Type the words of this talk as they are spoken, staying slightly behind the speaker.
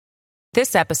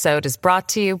This episode is brought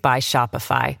to you by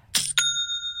Shopify.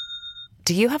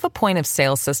 Do you have a point of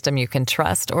sale system you can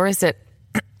trust, or is it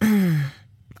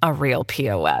a real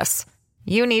POS?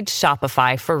 You need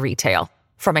Shopify for retail.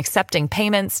 From accepting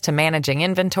payments to managing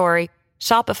inventory,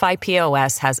 Shopify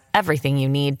POS has everything you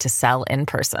need to sell in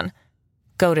person.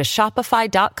 Go to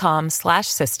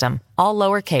shopify.com/system, all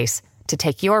lowercase, to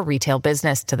take your retail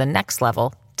business to the next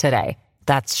level today.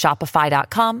 That's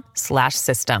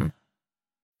shopify.com/system.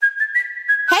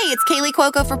 Hey, it's Kaylee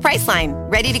Cuoco for Priceline.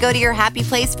 Ready to go to your happy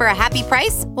place for a happy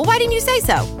price? Well, why didn't you say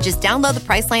so? Just download the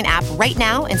Priceline app right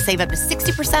now and save up to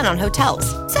 60% on hotels.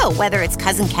 So whether it's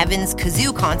Cousin Kevin's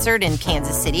Kazoo Concert in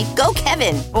Kansas City, go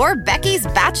Kevin, or Becky's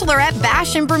Bachelorette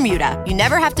Bash in Bermuda, you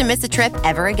never have to miss a trip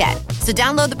ever again. So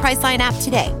download the Priceline app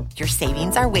today. Your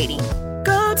savings are waiting.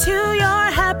 Go to your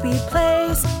happy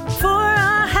place for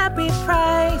a happy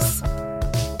price.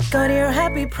 Go to your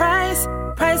happy price,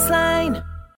 Priceline.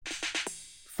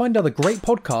 Find other great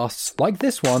podcasts like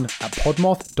this one at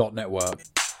podmoth.network.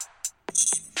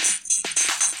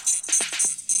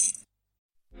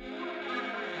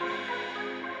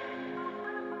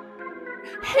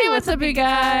 Hey, what's up, you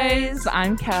guys?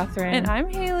 I'm Catherine. And I'm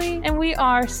Haley. And we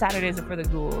are Saturdays Are for the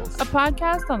Ghouls, a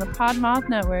podcast on the Podmoth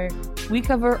Network. We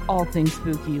cover all things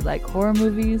spooky, like horror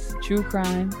movies, true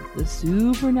crime, the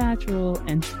supernatural,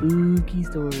 and spooky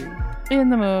stories in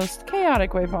the most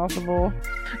chaotic way possible.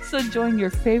 So join your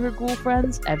favorite ghoul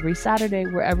friends every Saturday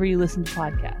wherever you listen to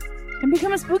podcasts and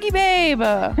become a spooky babe.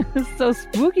 So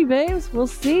spooky babes, we'll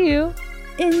see you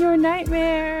in your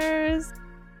nightmares.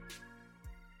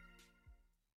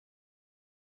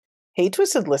 Hey,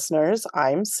 Twisted listeners,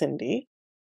 I'm Cindy.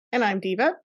 And I'm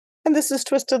Diva. And this is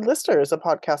Twisted Listers, a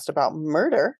podcast about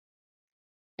murder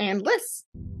and lists.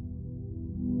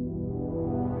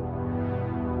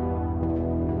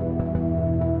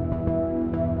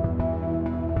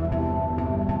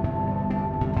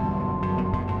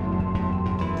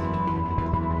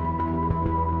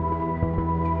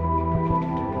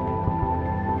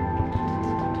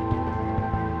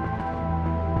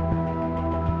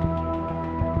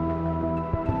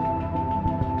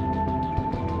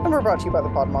 We're brought to you by the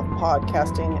Podmoth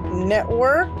Podcasting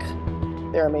Network.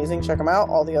 They're amazing. Check them out.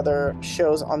 All the other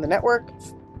shows on the network.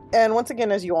 And once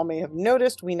again, as you all may have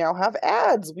noticed, we now have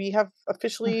ads. We have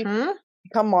officially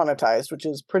become monetized, which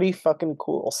is pretty fucking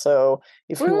cool. So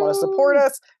if you want to support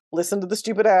us, listen to the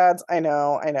stupid ads. I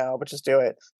know, but just do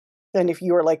it. And if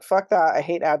you are like, fuck that, I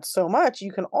hate ads so much,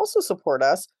 you can also support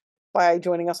us by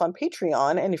joining us on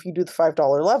Patreon. And if you do the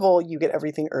 $5 level, you get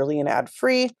everything early and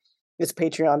ad-free. It's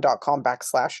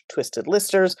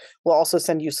patreon.com/twistedlisters. We'll also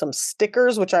send you some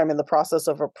stickers, which I'm in the process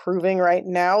of approving right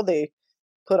now. They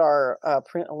put our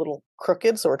print a little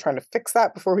crooked, so we're trying to fix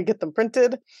that before we get them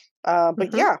printed.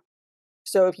 But yeah,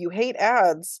 so if you hate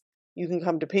ads, you can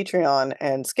come to Patreon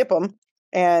and skip them.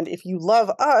 And if you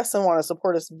love us and want to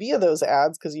support us via those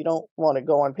ads because you don't want to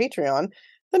go on Patreon,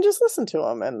 then just listen to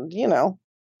them and,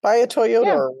 buy a Toyota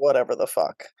or whatever the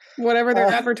fuck. Whatever they're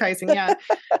advertising, yeah.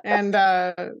 And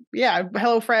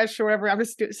HelloFresh or whatever. I'm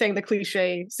just saying the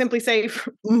cliche, Simply Safe,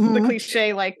 the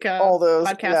cliche like all those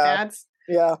podcast ads.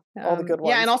 Yeah, all the good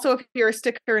ones. Yeah, and also if you're a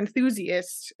sticker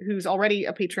enthusiast who's already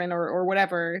a patron or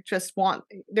whatever, it's a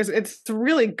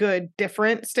really good,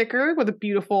 different sticker with a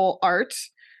beautiful art.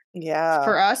 Yeah,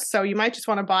 for us, so you might just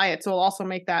want to buy it, so we'll also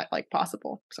make that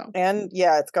possible. So, and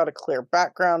yeah, it's got a clear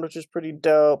background, which is pretty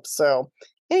dope. So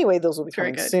anyway, those will be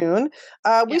coming soon.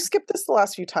 We skipped this the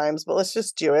last few times, but let's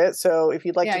just do it. So if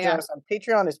you'd like to join us on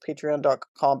Patreon, it's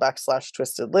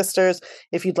patreon.com/twistedlisters.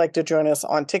 If you'd like to join us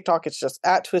on TikTok, it's just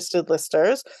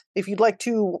 @twistedlisters. If you'd like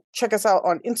to check us out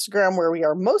on Instagram, where we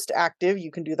are most active,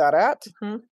 you can do that at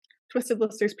Twisted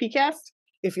Listers PCast.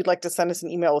 If you'd like to send us an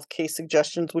email with case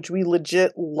suggestions, which we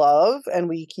legit love and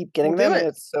we keep getting them, and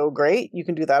it's so great, you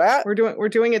can do that at. We're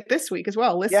doing it this week as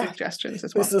well. List suggestions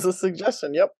as well. This is a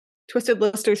suggestion. Yep.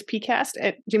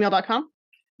 twistedlisterspcast@gmail.com.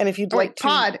 And if you'd like to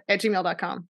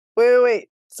pod@gmail.com. Wait.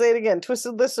 Say it again.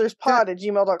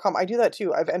 twistedlisterspod@gmail.com. I do that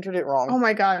too. I've entered it wrong. Oh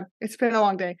my God. It's been a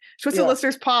long day.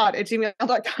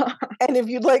 twistedlisterspod@gmail.com. And if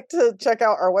you'd like to check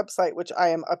out our website, which I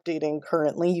am updating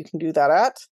currently, you can do that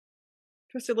at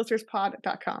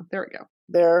twistedlisterspod.com. There we go.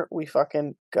 There we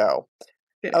fucking go.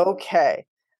 Yeah. Okay.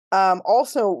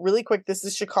 Also, really quick, this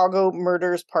is Chicago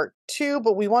Murders Part 2,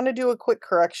 but we want to do a quick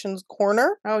corrections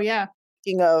corner. Oh, yeah.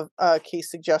 Speaking of case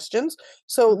suggestions.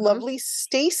 So lovely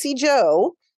Stacy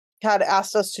Joe had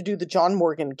asked us to do the John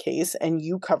Morgan case, and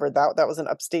you covered that. That was in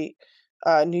upstate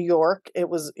New York. It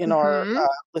was in our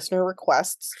listener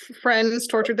requests. Friends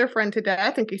tortured their friend to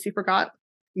death, in case you forgot.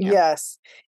 Yeah. Yes.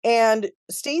 And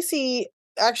Stacy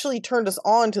actually turned us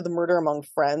on to the Murder Among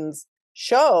Friends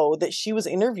show that she was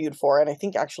interviewed for, and I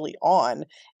think actually on.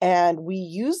 And we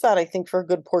use that, I think, for a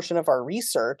good portion of our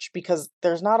research because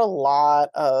there's not a lot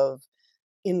of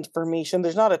information.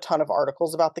 There's not a ton of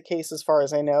articles about the case as far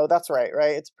as I know. That's right?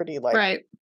 It's pretty Right.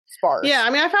 sparse. Yeah, I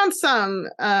mean, I found some,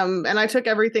 and I took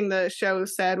everything the show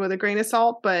said with a grain of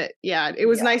salt, but yeah, it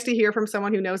was nice to hear from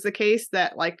someone who knows the case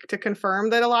that, like, to confirm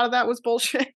that a lot of that was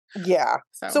bullshit. Yeah.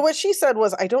 So what she said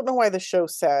was, I don't know why the show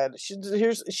said,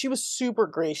 she was super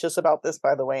gracious about this,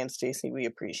 by the way, and Stacey, we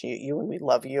appreciate you and we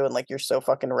love you and like you're so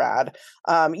fucking rad.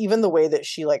 Even the way that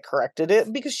she like corrected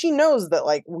it, because she knows that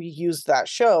like we used that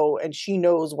show and she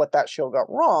knows what that show got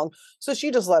wrong. So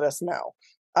she just let us know.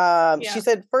 She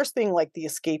said first thing, like the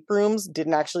escape rooms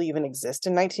didn't actually even exist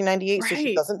in 1998. So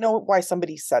she doesn't know why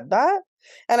somebody said that.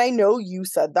 And I know you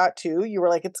said that too. You were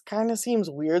like, it's kind of seems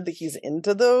weird that he's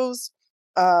into those.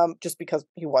 Just because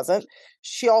he wasn't.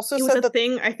 She also said that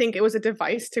thing, I think it was a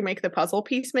device to make the puzzle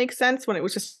piece make sense when it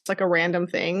was just like a random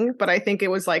thing, but I think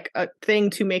it was like a thing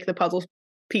to make the puzzle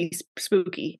piece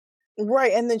spooky.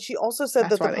 Right, and then she also said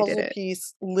that the puzzle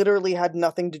piece literally had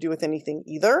nothing to do with anything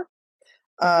either.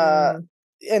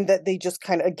 And that they just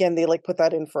kind of, again, they like put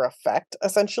that in for effect,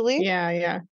 essentially.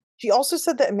 Yeah. She also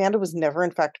said that Amanda was never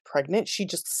in fact pregnant. She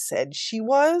just said she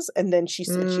was, and then she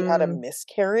said she had a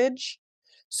miscarriage.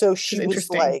 So she was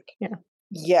like,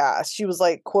 she was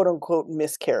like, quote unquote,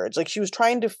 miscarriage. Like she was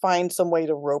trying to find some way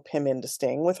to rope him into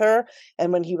staying with her.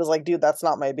 And when he was like, dude, that's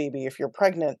not my baby. If you're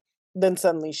pregnant, then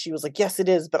suddenly she was like, yes, it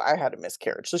is. But I had a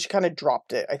miscarriage. So she kind of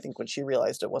dropped it, I think, when she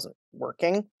realized it wasn't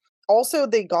working. Also,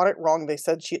 they got it wrong. They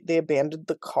said they abandoned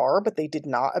the car, but they did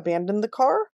not abandon the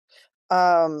car.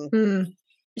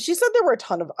 She said there were a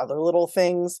ton of other little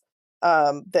things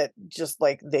that just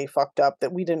like they fucked up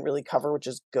that we didn't really cover, which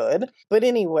is good. But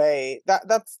anyway,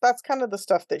 that's kind of the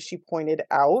stuff that she pointed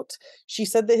out. She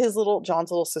said that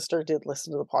John's little sister did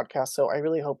listen to the podcast, so I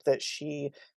really hope that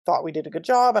she thought we did a good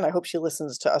job, and I hope she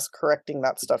listens to us correcting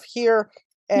that stuff here.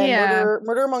 And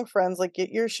Murder Among Friends, like, get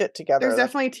your shit together. There's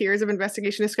definitely tiers of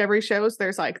investigation discovery shows.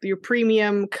 There's like your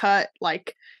premium cut,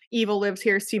 like Evil Lives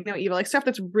Here, See No Evil, like stuff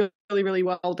that's really, really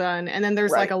well done. And then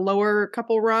there's like a lower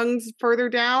couple rungs further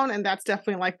down, and that's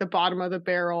definitely like the bottom of the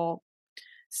barrel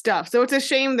stuff. So it's a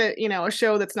shame that, you know, a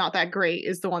show that's not that great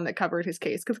is the one that covered his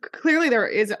case, because clearly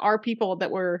there are people that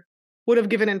would have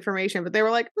given information, but they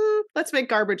were like, let's make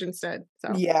garbage instead.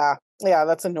 So yeah,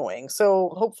 that's annoying. So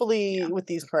hopefully with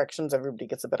these corrections, everybody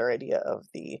gets a better idea of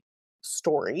the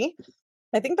story.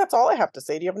 I think that's all I have to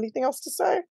say. Do you have anything else to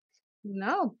say?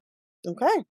 No.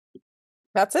 Okay.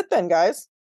 That's it then, guys.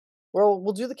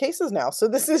 We'll do the cases now. So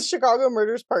this is Chicago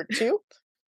Murders Part 2.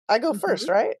 I go first,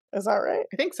 right? Is that right?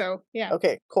 I think so. Yeah.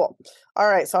 Okay, cool. All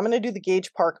right, so I'm going to do the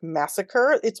Gage Park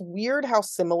Massacre. It's weird how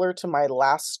similar to my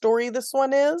last story this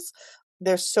one is.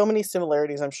 There's so many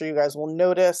similarities. I'm sure you guys will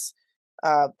notice.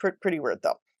 Pretty weird,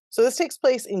 though. So this takes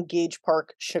place in Gage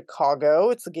Park, Chicago.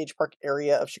 It's the Gage Park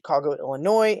area of Chicago,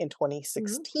 Illinois in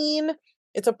 2016.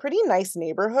 It's a pretty nice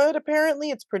neighborhood, apparently.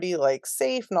 It's pretty, like,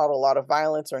 safe, not a lot of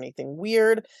violence or anything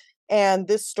weird. And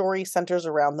this story centers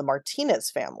around the Martinez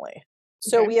family.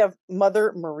 So we have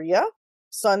mother Maria,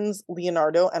 sons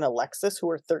Leonardo and Alexis, who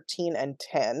are 13 and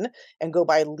 10, and go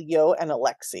by Leo and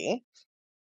Alexi.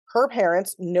 Her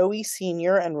parents, Noe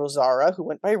Sr. and Rosara, who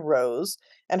went by Rose,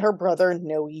 and her brother,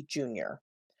 Noe Jr.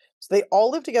 So they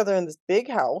all live together in this big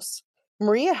house.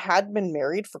 Maria had been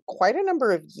married for quite a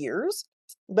number of years,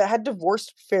 but had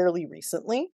divorced fairly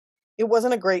recently. It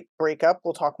wasn't a great breakup.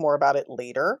 We'll talk more about it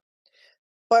later.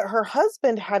 But her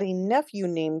husband had a nephew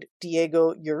named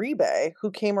Diego Uribe,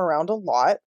 who came around a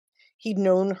lot. He'd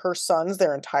known her sons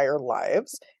their entire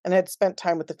lives and had spent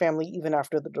time with the family even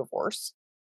after the divorce.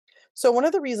 So one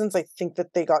of the reasons I think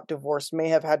that they got divorced may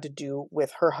have had to do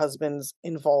with her husband's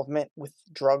involvement with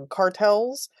drug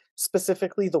cartels,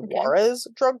 specifically the Juarez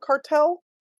drug cartel.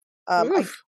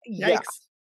 Yikes.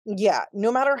 Yeah,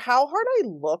 no matter how hard I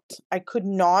looked, I could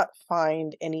not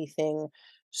find anything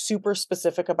super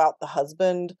specific about the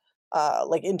husband,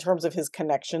 like in terms of his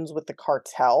connections with the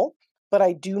cartel. But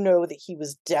I do know that he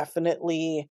was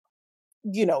definitely,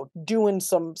 you know, doing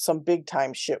some big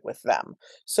time shit with them.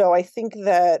 So I think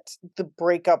that the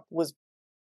breakup was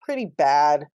pretty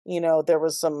bad. You know, there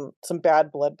was some bad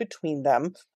blood between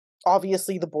them.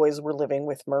 Obviously, the boys were living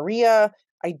with Maria.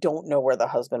 I don't know where the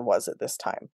husband was at this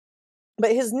time.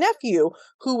 But his nephew,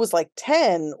 who was like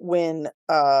 10 when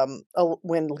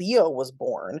Leo was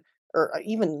born, or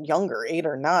even younger, 8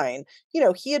 or 9, you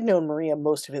know, he had known Maria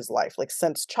most of his life, like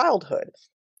since childhood.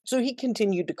 So he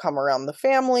continued to come around the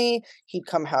family. He'd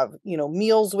come have,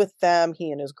 meals with them.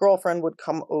 He and his girlfriend would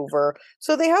come over.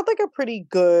 So they had like a pretty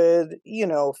good,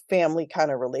 family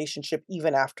kind of relationship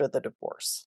even after the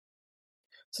divorce.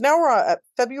 So now we're at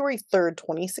February 3rd,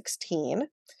 2016.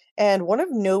 And one of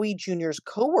Noe Jr.'s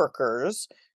coworkers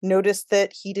noticed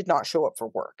that he did not show up for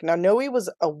work. Now, Noe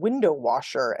was a window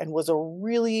washer and was a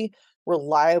really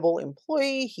reliable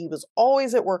employee. He was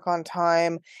always at work on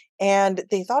time, and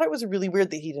they thought it was really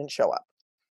weird that he didn't show up.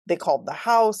 They called the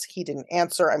house. He didn't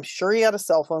answer. I'm sure he had a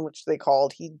cell phone, which they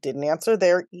called. He didn't answer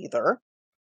there either.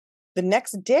 The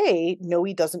next day, Noe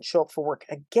doesn't show up for work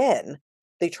again.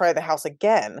 They try the house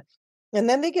again, and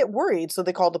then they get worried, so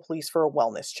they call the police for a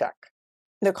wellness check.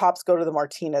 The cops go to the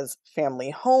Martinez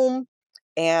family home,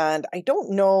 and I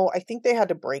don't know, I think they had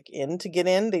to break in to get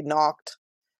in. They knocked.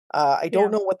 I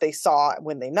don't know what they saw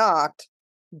when they knocked,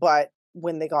 but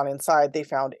when they got inside, they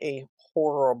found a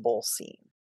horrible scene.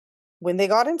 When they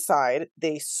got inside,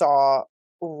 they saw,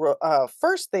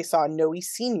 first they saw Noe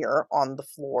Sr. on the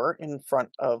floor in front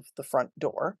of the front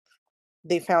door.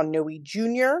 They found Noe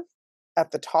Jr.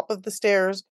 at the top of the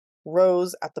stairs,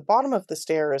 Rose at the bottom of the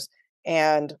stairs,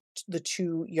 and the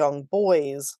two young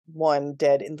boys, one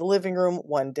dead in the living room,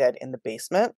 one dead in the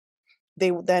basement.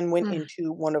 They then went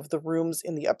into one of the rooms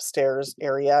in the upstairs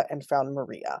area and found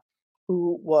Maria,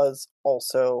 who was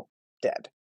also dead.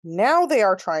 Now they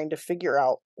are trying to figure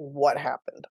out what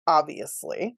happened.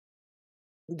 Obviously,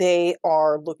 they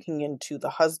are looking into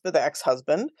the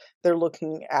ex-husband. They're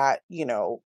looking at,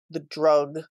 the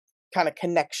drug kind of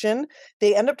connection.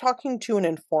 They end up talking to an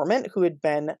informant who had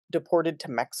been deported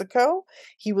to Mexico.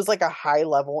 He was like a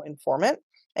high-level informant,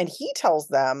 and he tells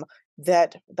them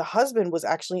that the husband was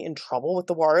actually in trouble with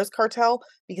the Juarez cartel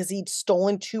because he'd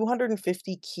stolen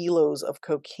 250 kilos of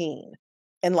cocaine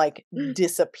and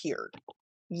disappeared.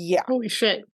 Yeah. Holy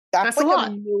shit. That's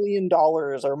like $1 million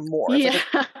or more. Yeah.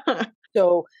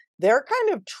 So they're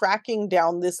kind of tracking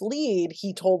down this lead.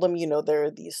 He told them, there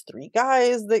are these 3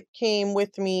 guys that came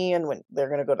with me and when they're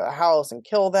going to go to the house and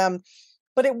kill them.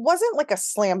 But it wasn't like a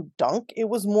slam dunk. It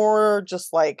was more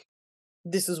just like,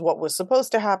 this is what was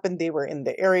supposed to happen. They were in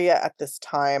the area at this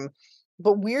time.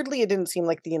 But weirdly, it didn't seem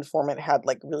like the informant had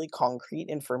really concrete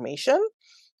information.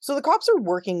 So the cops are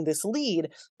working this lead,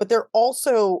 but they're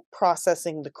also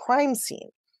processing the crime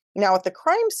scene. Now, at the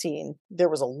crime scene, there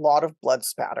was a lot of blood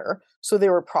spatter. So they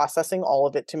were processing all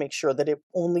of it to make sure that it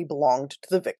only belonged to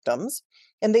the victims.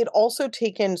 And they'd also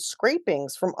taken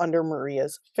scrapings from under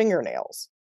Maria's fingernails.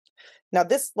 Now,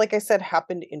 this, like I said,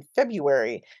 happened in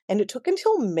February, and it took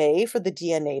until May for the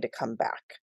DNA to come back.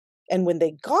 And when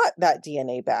they got that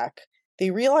DNA back, they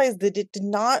realized that it did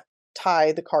not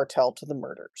tie the cartel to the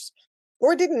murders.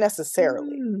 Or it didn't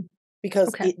necessarily,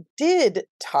 because it did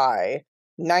tie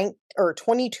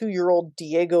 22-year-old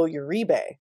Diego Uribe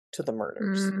to the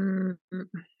murders.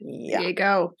 Yeah.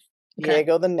 Diego,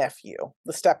 the nephew,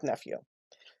 the step-nephew.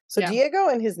 So Diego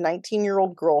and his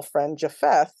 19-year-old girlfriend,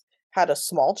 Japheth, had a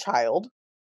small child.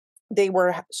 They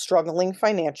were struggling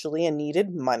financially and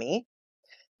needed money.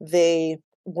 They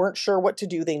weren't sure what to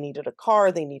do. They needed a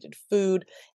car. They needed food.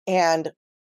 And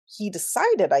he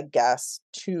decided, I guess,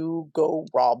 to go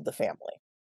rob the family.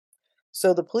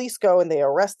 So the police go and they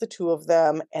arrest the 2 of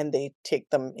them and they take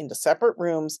them into separate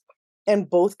rooms and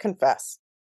both confess.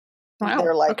 Wow.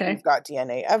 They're like, we've got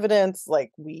DNA evidence,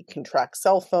 we can track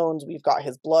cell phones, we've got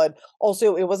his blood.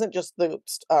 Also, it wasn't just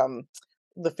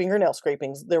the fingernail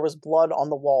scrapings, there was blood on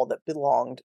the wall that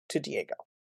belonged to Diego.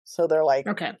 So they're like,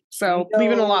 so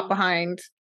leaving a lot behind.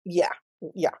 Yeah.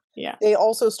 They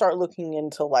also start looking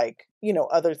into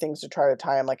other things to try to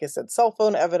tie him. Like I said, cell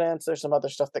phone evidence. There's some other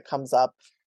stuff that comes up,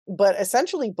 but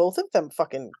essentially both of them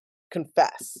fucking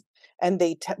confess, and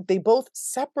they both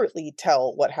separately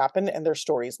tell what happened, and their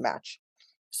stories match.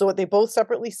 So what they both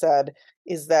separately said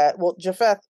is that,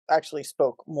 Japheth actually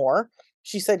spoke more.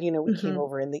 She said, we came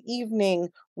over in the evening.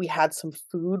 We had some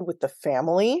food with the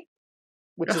family,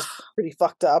 which is pretty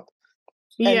fucked up.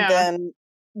 Yeah.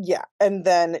 And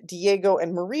then Diego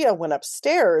and Maria went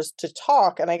upstairs to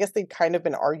talk. And I guess they'd kind of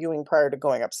been arguing prior to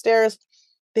going upstairs.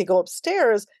 They go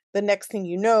upstairs. The next thing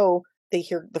you know,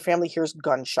 the family hears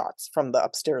gunshots from the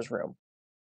upstairs room.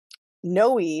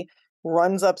 Noe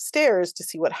runs upstairs to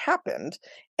see what happened.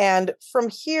 And from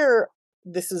here,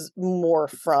 this is more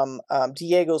from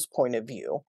Diego's point of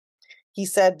view. He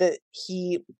said that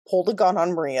he pulled a gun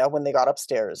on Maria when they got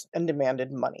upstairs and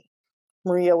demanded money.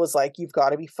 Maria was like, "You've got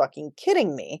to be fucking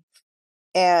kidding me,"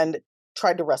 and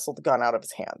tried to wrestle the gun out of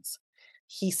his hands.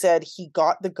 He said he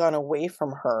got the gun away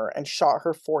from her and shot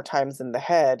her 4 times in the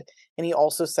head. And he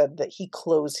also said that he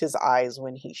closed his eyes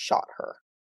when he shot her.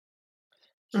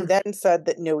 He then said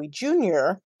that Noe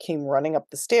Jr. came running up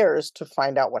the stairs to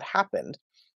find out what happened.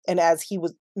 And as he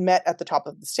was met at the top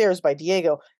of the stairs by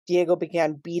Diego, Diego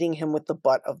began beating him with the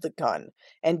butt of the gun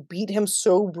and beat him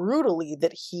so brutally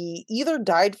that he either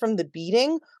died from the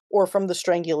beating or from the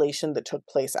strangulation that took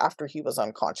place after he was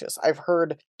unconscious. I've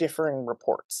heard differing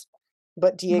reports.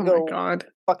 But Diego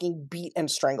fucking beat and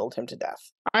strangled him to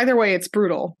death. Either way, it's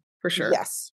brutal, for sure.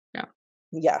 Yes. Yeah.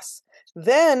 Yes.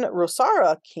 Then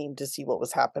Rosara came to see what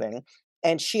was happening,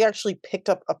 and she actually picked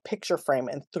up a picture frame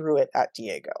and threw it at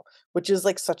Diego, which is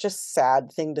like such a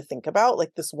sad thing to think about.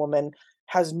 Like, this woman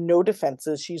has no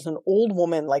defenses. She's an old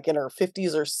woman, like in her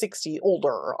 50s or 60s,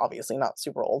 older, obviously not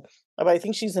super old, but I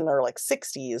think she's in her like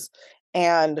 60s,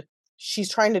 and she's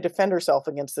trying to defend herself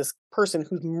against this person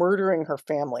who's murdering her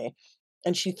family,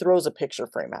 and she throws a picture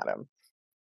frame at him.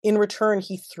 In return,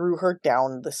 he threw her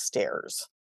down the stairs.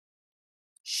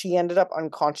 She ended up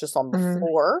unconscious on the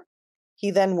floor.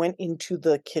 He then went into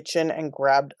the kitchen and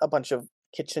grabbed a bunch of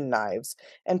kitchen knives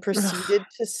and proceeded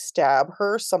to stab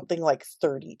her something like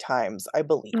 30 times, I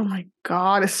believe. Oh my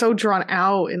God, it's so drawn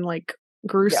out and like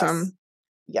gruesome.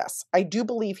 Yes. I do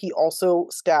believe he also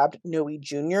stabbed Noe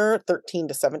Jr. 13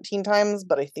 to 17 times,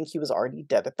 but I think he was already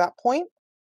dead at that point.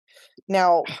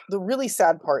 Now, the really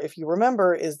sad part, if you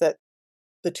remember, is that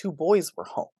the two boys were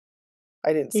home.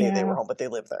 I didn't say they were home, but they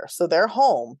live there. So they're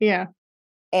home. Yeah.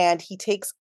 And he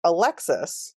takes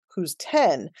Alexis, who's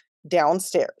 10,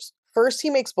 downstairs. First, he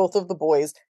makes both of the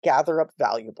boys gather up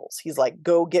valuables. He's like,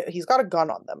 he's got a gun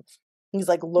on them. He's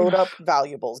like, load up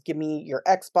valuables. Give me your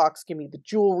Xbox. Give me the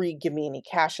jewelry. Give me any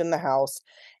cash in the house.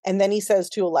 And then he says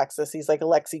to Alexis, he's like,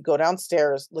 Alexi, go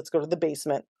downstairs. Let's go to the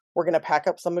basement. We're going to pack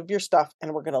up some of your stuff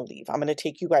and we're going to leave. I'm going to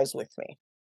take you guys with me.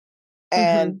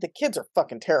 And the kids are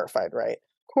fucking terrified, right?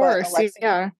 Of course,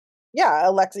 Yeah,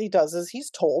 Alexi does as he's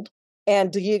told. And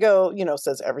Diego,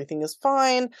 says everything is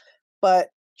fine. But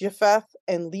Japheth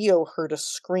and Leo heard a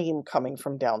scream coming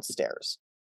from downstairs.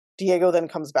 Diego then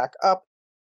comes back up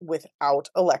without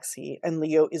Alexi, and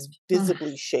Leo is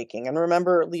visibly shaking. And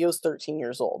remember, Leo's 13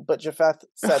 years old, but Japheth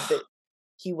said that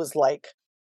he was like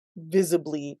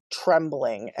visibly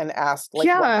trembling and asked, like,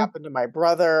 what happened to my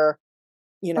brother?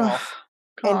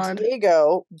 And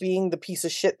Diego, being the piece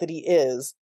of shit that he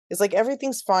is like,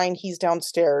 everything's fine. He's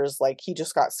downstairs. Like, he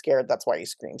just got scared. That's why he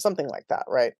screamed. Something like that,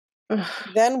 right?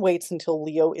 Then waits until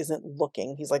Leo isn't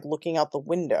looking. He's like looking out the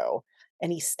window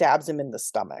and he stabs him in the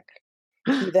stomach.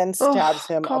 He then stabs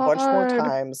him a bunch more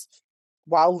times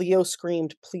while Leo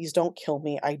screamed, "Please don't kill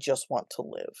me. I just want to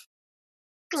live."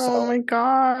 Oh my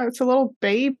God. It's a little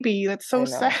baby. That's so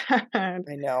sad. I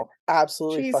know.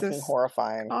 Absolutely fucking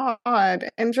horrifying. God.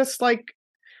 And just like,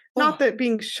 not that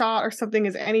being shot or something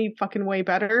is any fucking way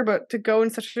better, but to go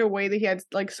in such a way that he had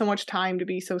like so much time to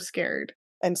be so scared.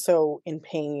 And so in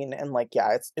pain and like,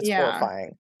 it's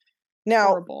horrifying.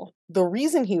 Now, the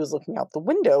reason he was looking out the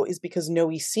window is because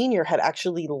Noe Sr. had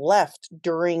actually left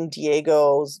during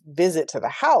Diego's visit to the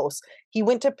house. He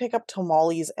went to pick up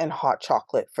tamales and hot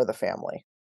chocolate for the family.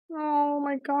 Oh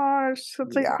my gosh.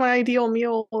 That's like my ideal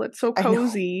meal. It's so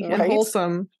cozy and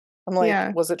wholesome. I'm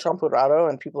like, was it champurrado?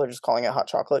 And people are just calling it hot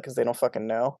chocolate because they don't fucking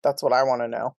know. That's what I want to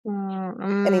know.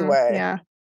 Anyway,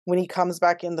 when he comes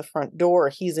back in the front door,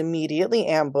 he's immediately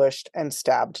ambushed and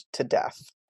stabbed to death.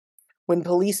 When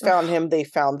police found him, they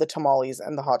found the tamales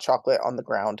and the hot chocolate on the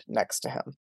ground next to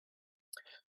him.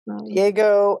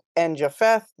 Diego and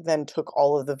Japheth then took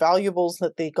all of the valuables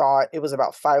that they got. It was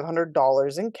about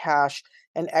 $500 in cash,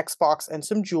 an Xbox, and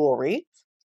some jewelry.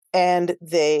 And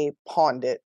they pawned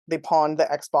it. They pawned the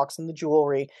Xbox and the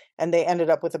jewelry, and they ended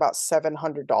up with about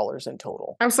 $700 in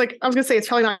total. I was gonna say, it's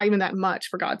probably not even that much,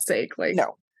 for God's sake. Like,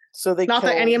 no. So they not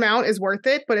that any amount is worth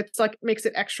it, but it's like makes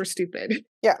it extra stupid.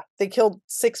 Yeah, they killed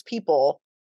 6 people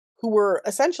who were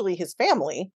essentially his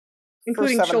family,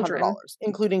 including for $700, children,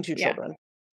 including 2 children.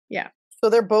 Yeah. So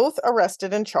they're both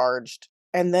arrested and charged,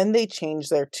 and then they change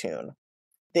their tune.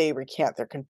 They recant their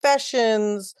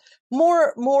confessions.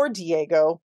 More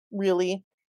Diego, really.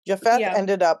 Japheth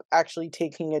ended up actually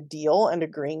taking a deal and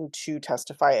agreeing to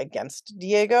testify against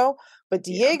Diego, but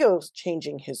Diego's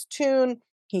changing his tune.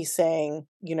 He's saying,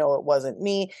 it wasn't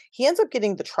me. He ends up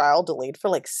getting the trial delayed for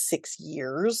like 6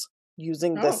 years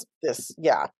using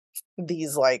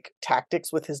these like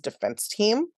tactics with his defense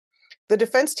team. The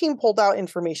defense team pulled out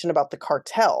information about the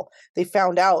cartel. They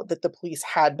found out that the police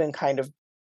had been kind of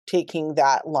taking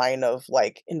that line of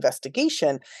like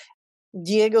investigation.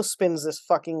 Diego spins this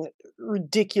fucking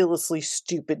ridiculously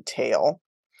stupid tale.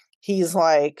 He's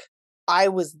like, I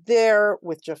was there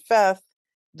with Japheth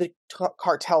the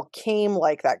cartel came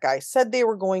like that guy said they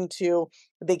were going to.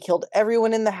 They killed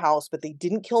everyone in the house, but they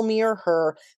didn't kill me or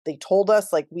her. They told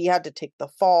us like we had to take the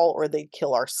fall or they'd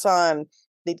kill our son.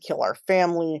 They'd kill our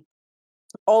family.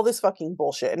 All this fucking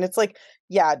bullshit. And it's like,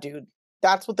 yeah, dude,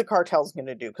 that's what the cartel's going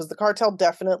to do. Because the cartel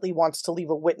definitely wants to leave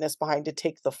a witness behind to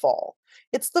take the fall.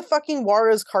 It's the fucking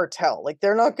Juarez cartel. Like,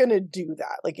 they're not going to do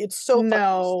that. Like, it's so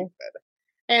fucking stupid.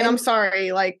 And I'm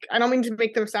sorry, like, I don't mean to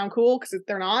make them sound cool because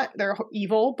they're not. They're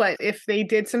evil. But if they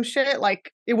did some shit,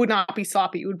 like, it would not be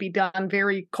sloppy. It would be done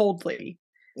very coldly.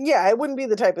 Yeah, it wouldn't be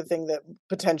the type of thing that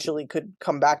potentially could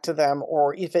come back to them.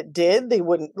 Or if it did, they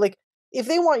wouldn't. Like, if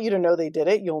they want you to know they did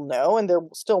it, you'll know. And there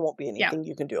still won't be anything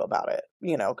you can do about it,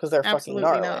 you know, because they're absolutely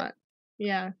fucking gnarly. Not.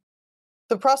 Yeah.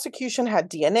 The prosecution had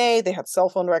DNA. They had cell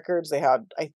phone records. They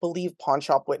had, I believe, pawn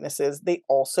shop witnesses. They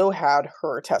also had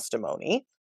her testimony.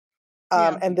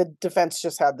 And the defense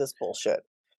just had this bullshit.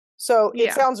 So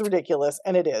it sounds ridiculous,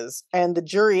 and it is. And the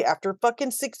jury, after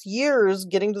fucking 6 years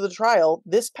getting to the trial,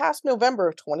 this past November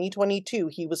of 2022,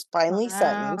 he was finally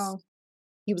sentenced.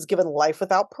 He was given life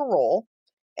without parole.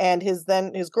 And his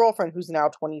girlfriend, who's now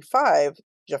 25,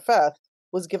 Japheth,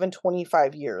 was given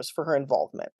 25 years for her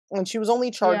involvement. And she was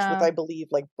only charged with, I believe,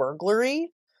 like burglary.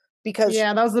 Because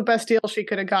that was the best deal she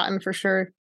could have gotten for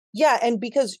sure. Yeah, and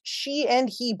because she and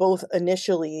he both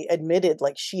initially admitted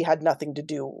like she had nothing to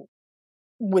do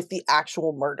with the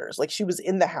actual murders. Like she was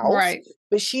in the house, right?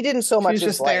 But she didn't so much as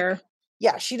just like, there.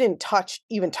 Yeah, she didn't touch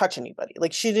anybody.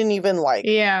 Like she didn't even like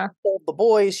hold the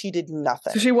boys. She did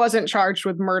nothing. So she wasn't charged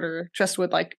with murder, just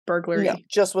with like burglary. No,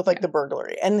 just with like the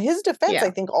burglary. And his defense,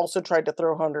 I think, also tried to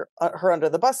throw her under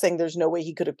the bus, saying there's no way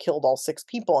he could have killed all 6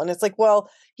 people. And it's like, well,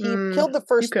 he killed the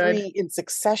first 3 in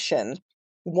succession.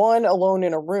 1 alone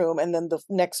in a room, and then the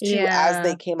next 2 as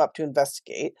they came up to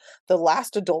investigate. The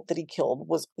last adult that he killed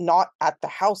was not at the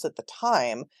house at the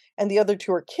time, and the other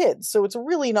 2 are kids. So it's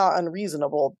really not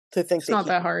unreasonable to think it's not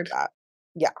that hard. That.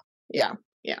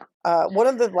 Yeah. One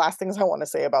of the last things I want to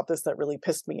say about this that really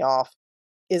pissed me off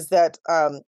is that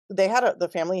the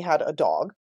family had a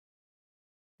dog,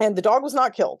 and the dog was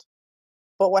not killed.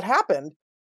 But what happened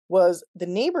was the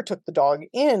neighbor took the dog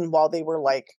in while they were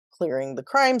like clearing the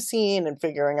crime scene and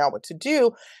figuring out what to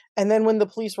do. And then when the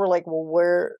police were like, well,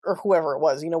 where, or whoever it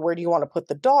was, you know, where do you want to put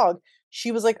the dog?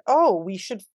 She was like, oh, we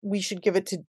should give it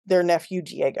to their nephew,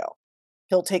 Diego.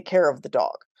 He'll take care of the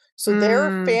dog. So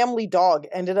their family dog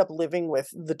ended up living with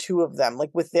the 2 of them,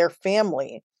 like with their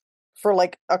family for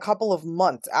like a couple of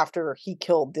months after he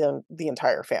killed the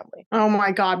entire family. Oh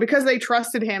my God. Because they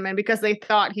trusted him and because they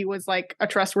thought he was like a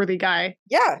trustworthy guy.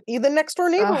 Yeah. The next door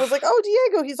neighbor was like, oh,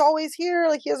 Diego, he's always here.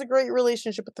 Like he has a great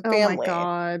relationship with the family. Oh my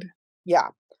God. Yeah.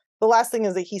 The last thing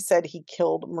is that he said he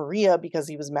killed Maria because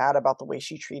he was mad about the way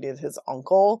she treated his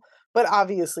uncle. But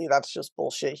obviously that's just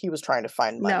bullshit. He was trying to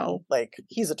find money. No. Like,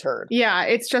 he's a turd. Yeah,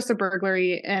 it's just a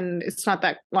burglary and it's not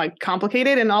that like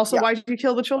complicated. And also, why did you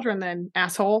kill the children then,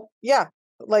 asshole? Yeah.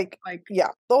 Like the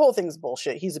whole thing's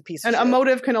bullshit. He's a piece of shit. And a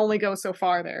motive can only go so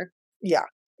far there. Yeah.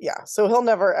 Yeah. So he'll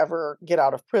never ever get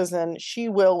out of prison. She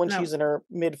will when she's in her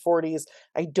mid-40s.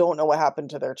 I don't know what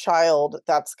happened to their child.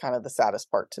 That's kind of the saddest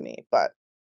part to me. But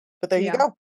there you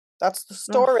go. That's the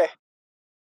story.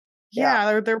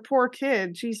 Yeah, their poor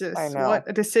kid. Jesus, I know. What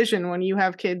a decision when you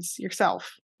have kids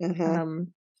yourself. Mm-hmm.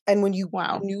 And when you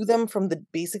knew them from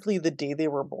basically the day they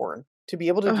were born, to be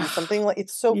able to do something like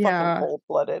it's so fucking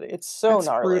cold-blooded. It's so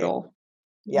gnarly. Brutal.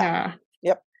 Yeah.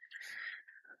 Yep.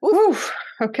 Oof.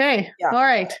 Okay. Yeah. All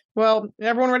right. Well,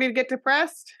 everyone ready to get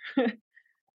depressed?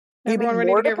 Everyone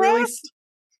ready to get depressed?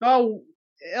 Oh,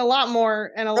 a lot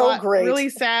more and a lot. Great.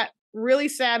 Really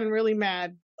sad and really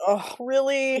mad. Oh,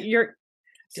 really?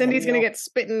 Cindy's going to get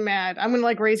spitting mad. I'm going to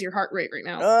like raise your heart rate right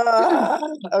now.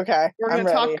 Okay. We're going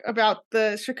to talk about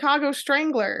the Chicago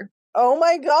Strangler. Oh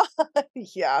my God.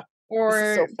 Yeah.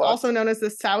 Or also known as the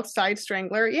South Side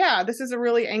Strangler. Yeah, this is a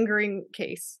really angering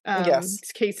case. This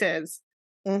case is.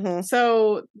 Mm-hmm.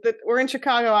 So we're in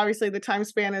Chicago. Obviously, the time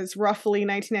span is roughly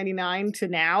 1999 to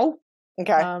now.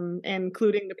 Okay.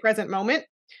 Including the present moment.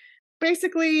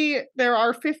 Basically, there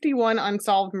are 51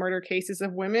 unsolved murder cases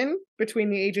of women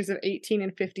between the ages of 18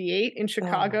 and 58 in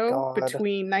Chicago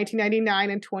between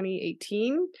 1999 and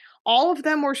 2018. All of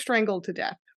them were strangled to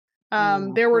death.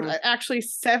 There were actually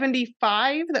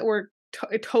 75 that were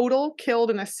total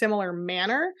killed in a similar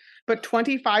manner, but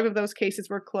 25 of those cases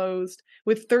were closed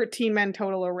with 13 men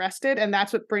total arrested, and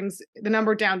that's what brings the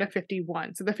number down to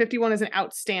 51. So the 51 is an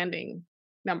outstanding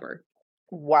number.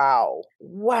 Wow.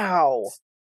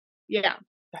 Yeah.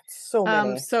 That's so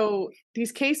many. So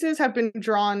these cases have been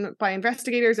drawn by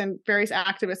investigators and various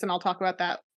activists, and I'll talk about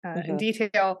that in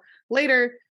detail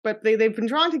later. but they've been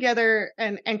drawn together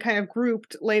and kind of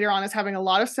grouped later on as having a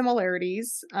lot of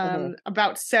similarities.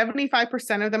 About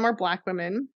 75% of them are Black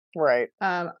women. Right.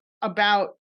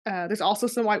 There's also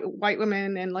some white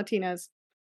women and Latinas.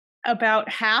 About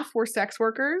half were sex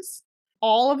workers.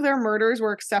 All of their murders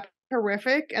were except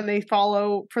horrific, and they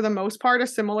follow, for the most part, a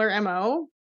similar MO.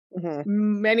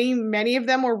 Many of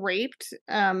them were raped.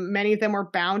 Many of them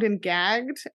were bound and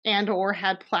gagged and or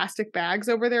had plastic bags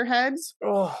over their heads.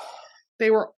 They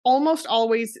were almost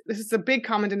always, this is a big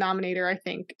common denominator, I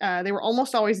think. They were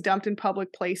almost always dumped in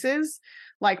public places,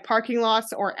 like parking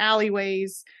lots or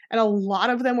alleyways, and a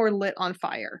lot of them were lit on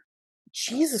fire.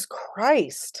 Jesus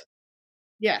Christ.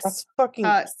 Yes. That's fucking,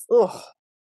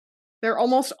 They're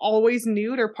almost always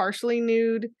nude or partially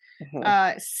nude.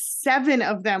 7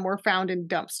 of them were found in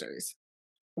dumpsters.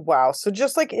 Wow. So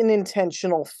just like an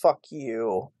intentional fuck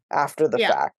you after the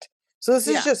fact. So this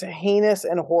is just heinous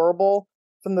and horrible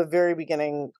from the very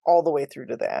beginning all the way through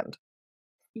to the end.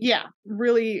 Yeah.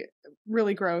 Really,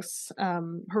 really gross,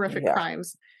 horrific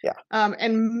crimes. Yeah.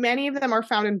 And many of them are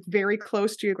found in very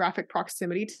close geographic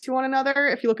proximity to one another.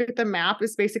 If you look at the map,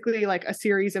 it's basically like a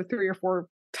series of 3 or 4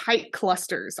 tight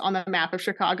clusters on the map of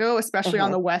Chicago, especially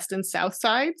on the west and south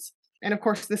sides. And of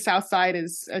course, the south side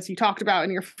is, as you talked about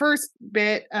in your first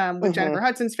bit with Jennifer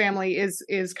Hudson's family,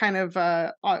 is kind of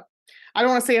I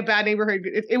don't want to say a bad neighborhood.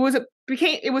 It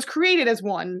was created as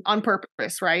one on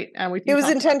purpose, right? And it was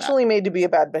intentionally made to be a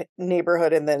bad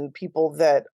neighborhood, and then people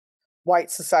that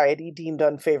white society deemed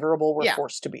unfavorable were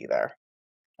forced to be there.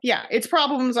 Yeah, its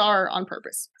problems are on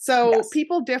purpose. So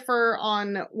people differ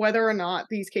on whether or not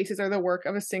these cases are the work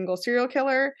of a single serial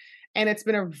killer. And it's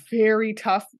been a very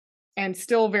tough and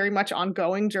still very much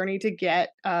ongoing journey to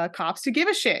get cops to give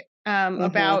a shit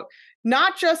about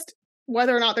not just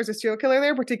whether or not there's a serial killer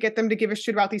there, but to get them to give a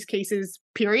shit about these cases,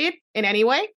 period, in any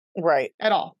way. Right.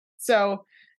 At all. So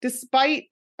despite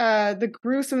the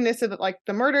gruesomeness of like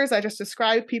the murders I just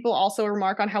described, people also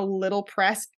remark on how little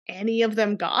press any of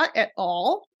them got at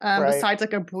all, besides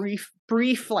like a brief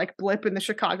like blip in the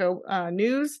Chicago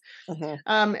news.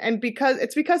 And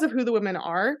because of who the women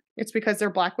are, it's because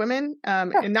they're Black women,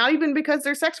 and not even because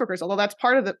they're sex workers, although that's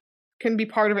can be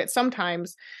part of it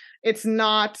sometimes. It's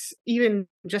not even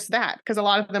just that, because a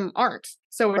lot of them aren't.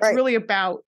 So it's really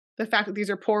about the fact that these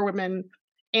are poor women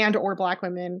and or Black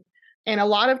women. In a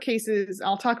lot of cases,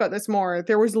 I'll talk about this more,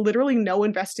 there was literally no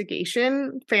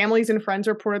investigation. Families and friends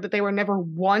reported that they were never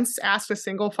once asked a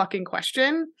single fucking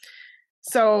question.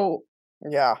 So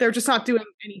they're just not doing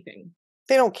anything.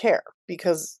 They don't care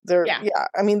because they're,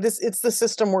 I mean, it's the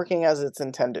system working as it's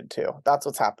intended to. That's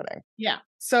what's happening. Yeah.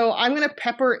 So I'm going to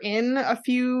pepper in a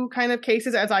few kind of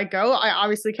cases as I go. I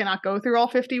obviously cannot go through all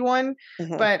 51,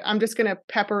 but I'm just going to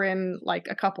pepper in like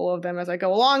a couple of them as I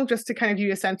go along, just to kind of give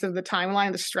you a sense of the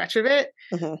timeline, the stretch of it,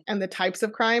 and the types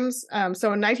of crimes.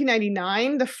 So in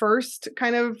 1999, the first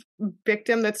kind of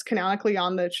victim that's canonically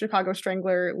on the Chicago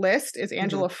Strangler list is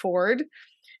Angela Ford.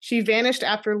 She vanished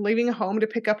after leaving home to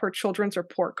pick up her children's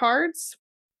report cards.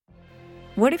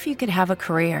 What if you could have a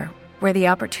career where the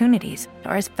opportunities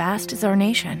are as vast as our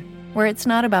nation, where it's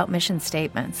not about mission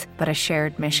statements, but a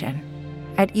shared mission?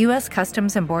 At U.S.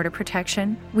 Customs and Border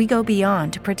Protection, we go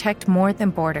beyond to protect more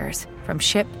than borders. From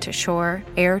ship to shore,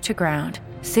 air to ground,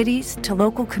 cities to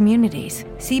local communities,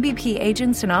 CBP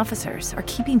agents and officers are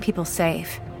keeping people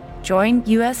safe. Join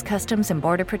U.S. Customs and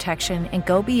Border Protection and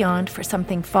go beyond for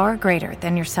something far greater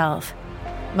than yourself.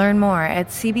 Learn more at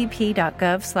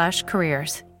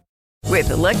cbp.gov/careers. With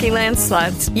the Lucky Land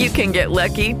Slots, you can get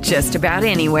lucky just about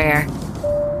anywhere.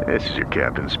 This is your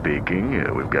captain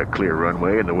speaking. We've got clear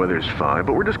runway and the weather's fine,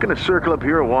 but we're just going to circle up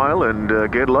here a while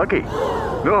and get lucky.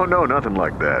 No, nothing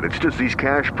like that. It's just these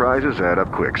cash prizes add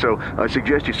up quick. So I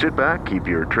suggest you sit back, keep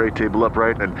your tray table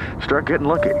upright, and start getting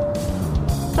lucky.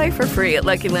 Play for free at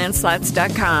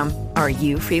LuckyLandSlots.com. Are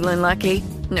you feeling lucky?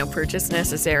 No purchase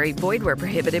necessary. Void where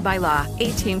prohibited by law.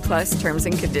 18+ terms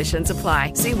and conditions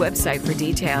apply. See website for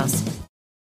details.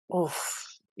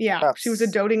 Oof. Yeah, she was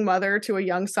a doting mother to a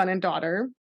young son and daughter.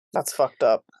 That's fucked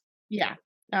up. Yeah.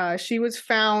 She was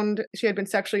found, she had been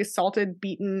sexually assaulted,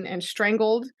 beaten, and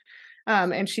strangled.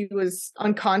 And she was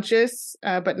unconscious,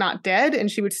 but not dead.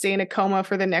 And she would stay in a coma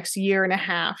for the next year and a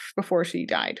half before she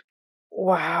died.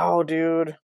 Wow,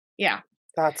 dude. Yeah.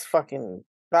 That's fucking,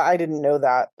 I didn't know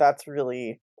that. That's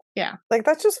really, like,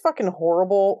 that's just fucking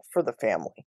horrible for the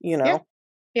family, you know?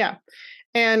 Yeah.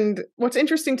 And what's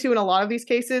interesting too in a lot of these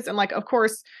cases, and like, of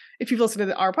course, if you've listened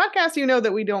to our podcast, you know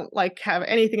that we don't like have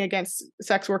anything against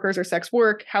sex workers or sex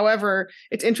work. However,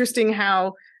 it's interesting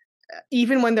how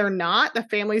even when they're not, the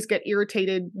families get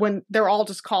irritated when they're all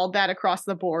just called that across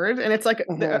the board. And it's like,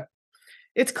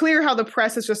 it's clear how the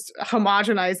press is just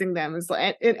homogenizing them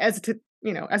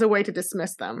as a way to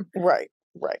dismiss them. Right.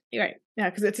 Yeah,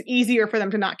 because it's easier for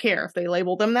them to not care if they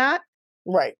label them that.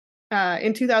 Right.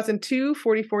 In 2002,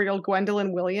 44-year-old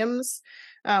Gwendolyn Williams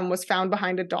was found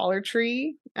behind a Dollar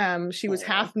Tree. She was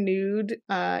half nude,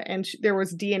 and there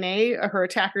was DNA. Her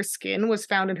attacker's skin was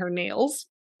found in her nails.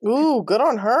 Ooh, good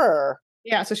on her.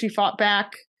 Yeah, so she fought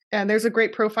back. And there's a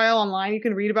great profile online you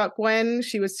can read about Gwen.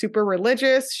 She was super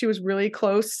religious. She was really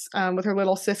close with her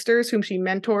little sisters, whom she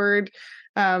mentored.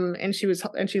 And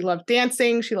she loved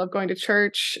dancing. She loved going to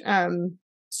church.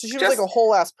 So she was like a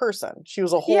whole ass person. She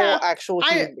was a whole actual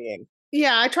human being.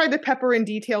 Yeah, I tried to pepper in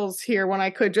details here when I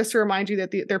could, just to remind you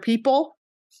that they're people,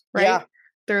 right? Yeah.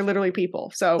 They're literally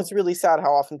people. So it's really sad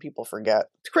how often people forget.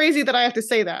 It's crazy that I have to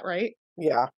say that, right?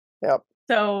 Yeah. Yep.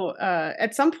 So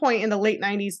at some point in the late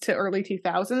 90s to early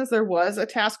 2000s, there was a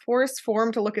task force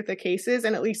formed to look at the cases,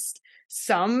 and at least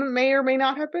some may or may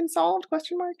not have been solved, ?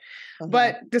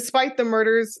 But despite the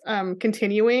murders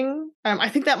continuing, I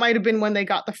think that might have been when they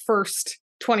got the first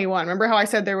 21. Remember how I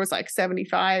said there was like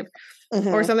 75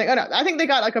 or something? Oh no, I think they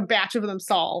got like a batch of them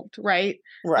solved, right?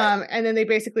 Right. And then they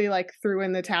basically like threw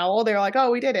in the towel. They were like,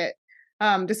 oh, we did it.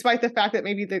 Despite the fact that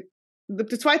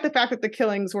despite the fact that the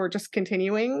killings were just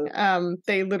continuing,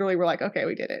 they literally were like, okay,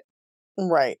 we did it.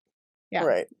 Right. Yeah.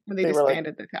 Right. And they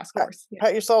disbanded the task force.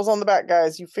 Pat yourselves on the back,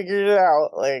 guys. You figured it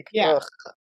out. Like, ugh.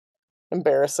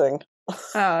 Embarrassing.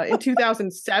 In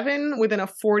 2007, within a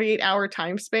 48-hour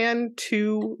time span,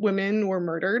 2 women were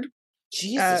murdered.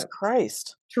 Jesus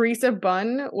Christ. Teresa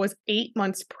Bunn was 8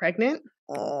 months pregnant.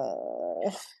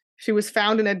 She was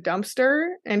found in a dumpster,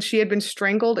 and she had been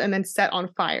strangled and then set on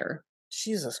fire.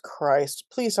 Jesus Christ.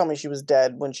 Please tell me she was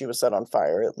dead when she was set on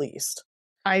fire, at least.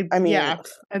 I mean, yeah,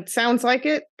 it sounds like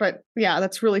it, but yeah,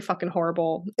 that's really fucking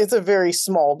horrible. It's a very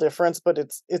small difference, but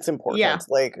it's important. Yeah.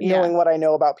 Like knowing what I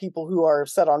know about people who are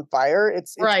set on fire,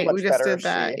 it's right. much We just better did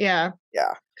that. Yeah.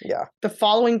 Yeah. The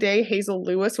following day, Hazel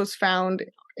Lewis was found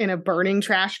in a burning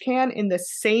trash can in the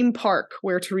same park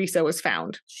where Teresa was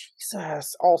found.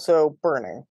 Jesus. Also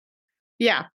burning.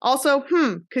 Yeah. Also,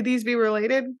 could these be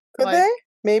related? Could they?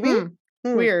 Maybe.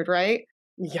 Weird, right?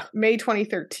 Yeah. May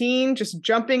 2013, just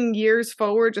jumping years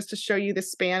forward just to show you the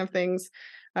span of things.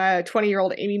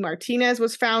 20-year-old Amy Martinez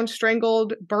was found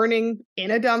strangled, burning in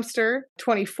a dumpster.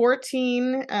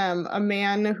 2014, a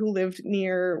man who lived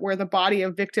near where the body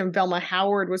of victim Velma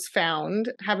Howard was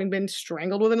found, having been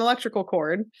strangled with an electrical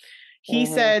cord. He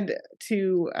said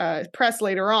to press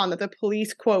later on that the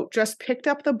police, quote, just picked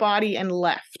up the body and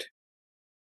left.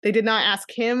 They did not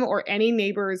ask him or any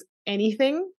neighbors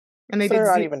anything. And they're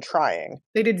not even trying.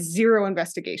 They did zero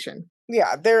investigation.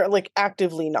 Yeah, they're like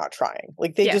actively not trying.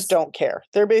 Like they just don't care.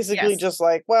 They're basically just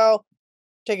like, well,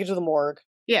 take it to the morgue.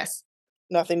 Yes.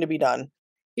 Nothing to be done.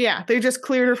 Yeah, they just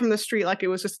cleared her from the street like it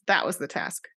was just, that was the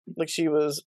task. Like she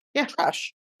was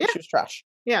trash. Yeah. She was trash.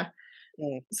 Yeah.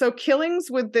 So killings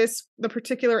with the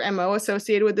particular MO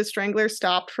associated with the strangler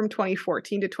stopped from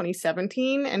 2014 to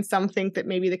 2017. And some think that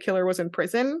maybe the killer was in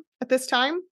prison at this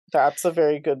time. That's a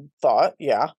very good thought.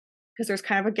 Yeah. Because there's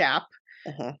kind of a gap.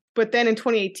 But then in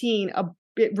 2018,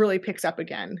 it really picks up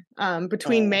again.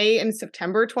 Between May and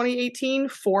September 2018,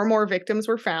 4 more victims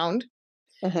were found.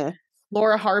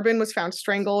 Laura Harbin was found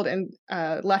strangled and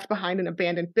left behind in an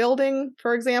abandoned building,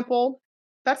 for example.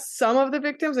 That's some of the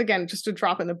victims. Again, just a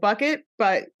drop in the bucket.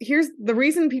 But here's the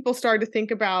reason people started to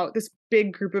think about this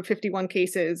big group of 51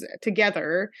 cases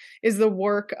together is the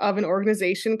work of an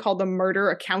organization called the Murder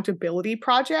Accountability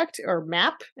Project, or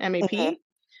MAP, M-A-P.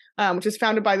 Which is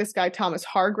founded by this guy, Thomas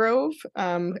Hargrove,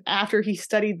 after he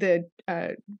studied the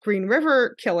Green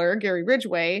River killer, Gary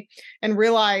Ridgway, and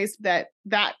realized that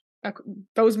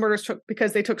those murders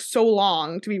because they took so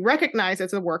long to be recognized as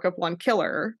the work of one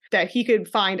killer, that he could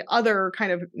find other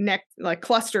kind of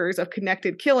clusters of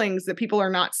connected killings that people are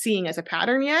not seeing as a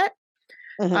pattern yet,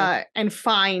 and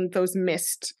find those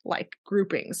missed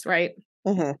groupings, right?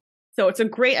 So it's a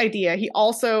great idea.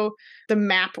 The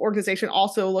MAP organization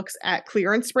also looks at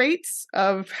clearance rates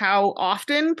of how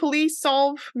often police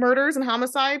solve murders and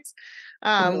homicides,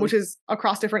 which is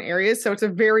across different areas. So it's a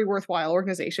very worthwhile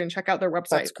organization. Check out their website.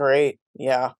 That's great.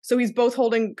 Yeah. So he's both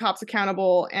holding cops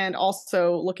accountable and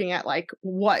also looking at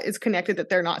what is connected that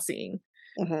they're not seeing.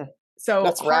 So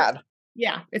that's rad.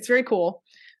 Yeah, it's very cool.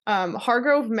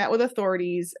 Hargrove met with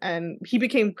authorities and he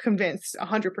became convinced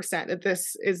 100% that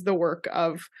this is the work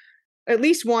of at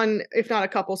least one, if not a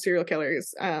couple, serial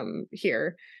killers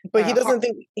here. But he doesn't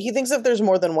he thinks if there's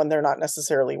more than one, they're not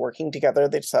necessarily working together.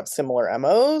 They just have similar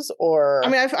MOs, or... I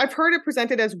mean, I've heard it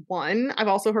presented as one. I've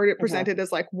also heard it presented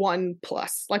as 1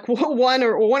 plus, 1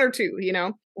 or 2,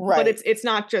 Right. But it's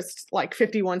not just like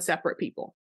 51 separate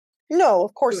people. No,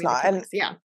 of course doing the not. And killings.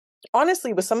 Yeah.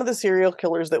 honestly, with some of the serial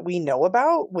killers that we know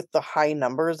about, with the high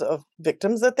numbers of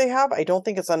victims that they have, I don't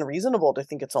think it's unreasonable to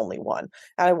think it's only one.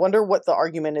 And I wonder what the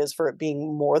argument is for it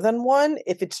being more than one.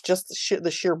 If it's just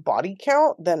the sheer body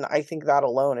count, then I think that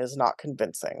alone is not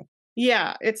convincing.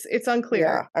 Yeah, it's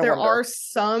unclear. Yeah, there wonder. are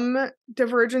some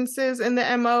divergences in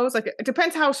the MOs. Like, it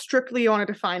depends how strictly you want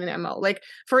to define an MO. Like,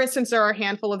 for instance, there are a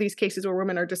handful of these cases where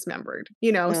women are dismembered,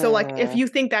 So like, if you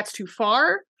think that's too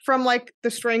far from like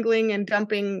the strangling and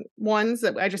dumping ones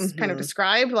that I just kind of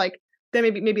described, like, then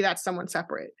maybe that's someone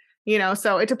separate,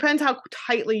 So it depends how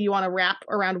tightly you want to wrap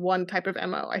around one type of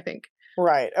MO, I think.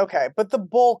 Right. Okay. But the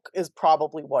bulk is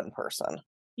probably one person.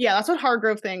 Yeah, that's what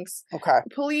Hargrove thinks. Okay.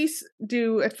 Police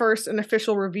do at first an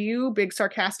official review, big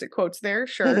sarcastic quotes there,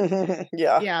 sure.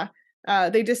 Yeah. Yeah.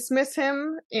 They dismiss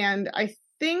him, and I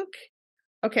think,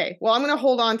 okay, well, I'm going to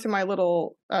hold on to my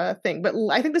little thing, but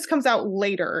I think this comes out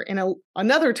later in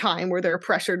another time where they're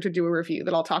pressured to do a review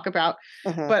that I'll talk about,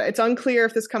 but it's unclear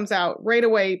if this comes out right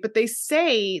away. But they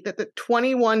say that the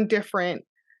 21 different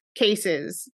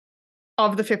cases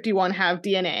of the 51 have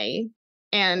DNA.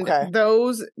 And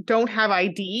those don't have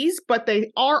IDs, but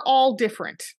they are all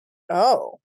different.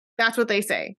 Oh. That's what they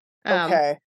say.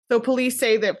 Okay. So police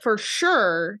say that for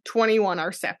sure 21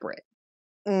 are separate.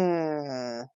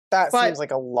 That seems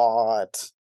like a lot.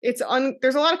 There's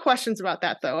a lot of questions about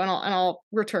that though, and I'll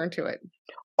return to it.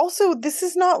 Also, this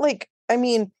is not like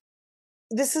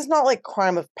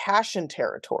crime of passion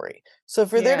territory. So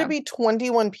for there to be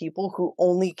 21 people who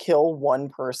only kill one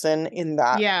person in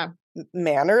that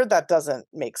manner, that doesn't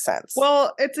make sense.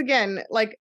 Well, it's again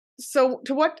like, so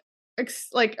to what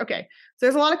okay, so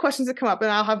there's a lot of questions that come up, and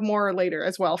I'll have more later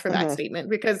as well for that statement,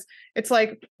 because it's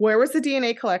like, where was the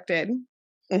DNA collected?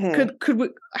 Could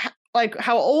we, like,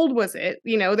 how old was it?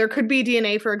 There could be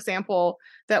DNA, for example,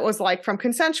 that was like from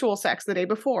consensual sex the day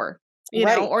before,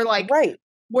 know, or like,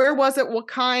 where was it? What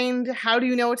kind? How do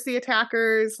you know it's the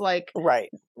attackers? Like, right.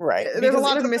 There's a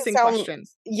lot of missing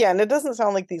questions. Yeah, and it doesn't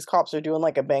sound like these cops are doing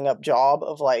like a bang up job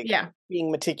of like being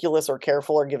meticulous or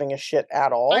careful or giving a shit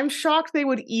at all. I'm shocked they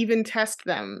would even test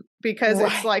them, because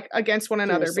it's like against one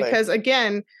another. Seriously. Because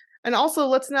again, and also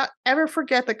let's not ever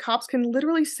forget that cops can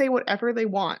literally say whatever they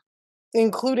want.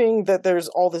 Including that there's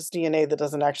all this DNA that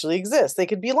doesn't actually exist. They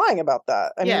could be lying about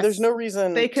that. I mean, there's no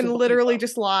reason. They can literally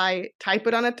just lie, type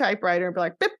it on a typewriter, and be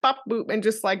like, bip, bop, boop, and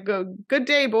just like go, good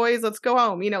day, boys, let's go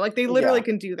home. Like they literally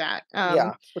can do that.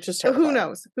 Which is terrifying.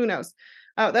 So who knows?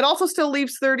 That also still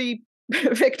leaves 30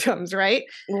 victims, right?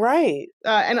 Right.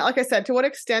 And like I said, to what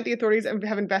extent the authorities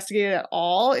have investigated at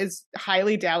all is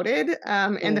highly doubted.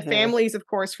 And the families, of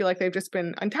course, feel like they've just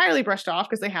been entirely brushed off,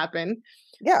 because they have been.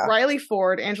 Yeah. Riley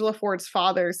Ford, Angela Ford's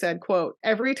father, said, quote,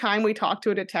 "Every time we talk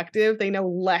to a detective, they know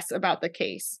less about the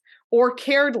case or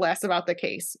cared less about the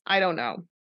case. I don't know."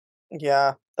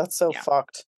 Yeah, that's so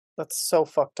fucked. That's so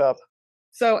fucked up.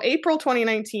 So April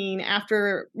 2019,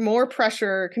 after more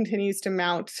pressure continues to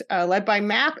mount, led by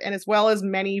MAP and as well as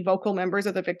many vocal members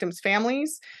of the victims'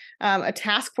 families, a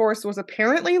task force was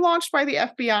apparently launched by the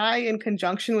FBI in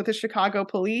conjunction with the Chicago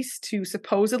police to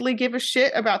supposedly give a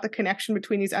shit about the connection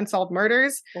between these unsolved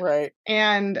murders. Right.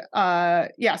 And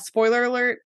spoiler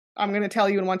alert, I'm going to tell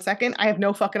you in 1 second, I have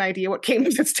no fucking idea what came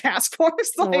with this task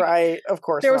force. Right, of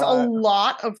course. There was a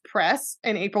lot of press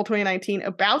in April 2019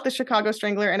 about the Chicago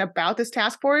Strangler and about this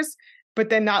task force, but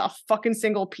then not a fucking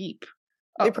single peep.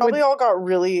 They probably all got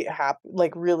really happy,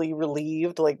 like really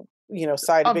relieved, like,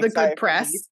 side of the good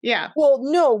press. Yeah. Well,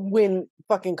 no, when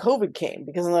fucking COVID came,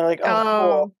 because then they're like,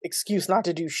 cool, excuse not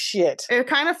to do shit. It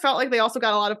kind of felt like they also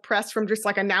got a lot of press from just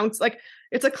like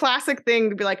it's a classic thing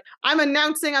to be like, I'm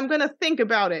announcing I'm gonna think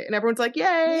about it, and everyone's like,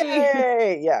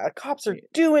 yay. Yeah, cops are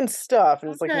doing stuff,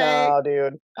 and it's like, nah,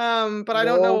 dude. But I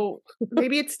don't know,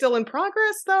 maybe it's still in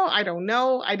progress though. I don't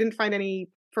know. I didn't find any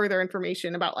further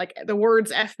information about like the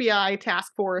words FBI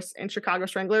task force and Chicago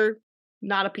Strangler.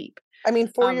 Not a peep. I mean,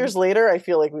 4 years later, I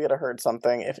feel like we would have heard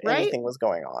something if anything was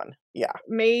going on. Yeah.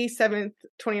 May 7th,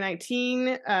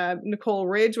 2019, Nicole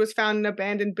Ridge was found in an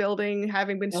abandoned building,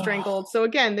 having been strangled. So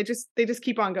again, they just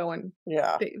keep on going.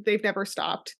 Yeah. They've never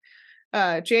stopped.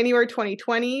 January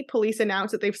 2020, police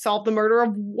announced that they've solved the murder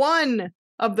of one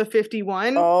of the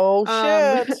 51. Oh,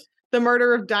 shit. The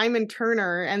murder of Diamond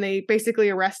Turner. And they basically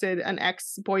arrested an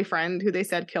ex-boyfriend who they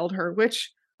said killed her,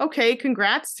 which, okay,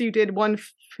 congrats. You did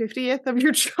 1/50th of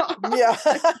your job. Yeah.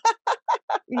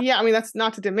 Yeah, I mean, that's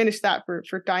not to diminish that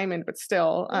for Diamond, but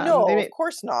still. No, of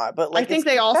course not. But like, I think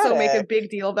they also make a big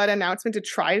deal of that announcement to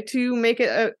try to make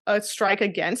it a strike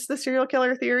against the serial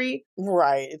killer theory.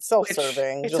 Right. It's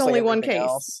self-serving. It's just only like one case,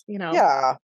 else. Yeah.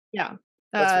 Yeah. Yeah.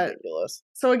 That's ridiculous.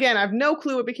 So again, I have no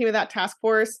clue what became of that task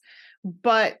force,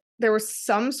 but there were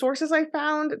some sources I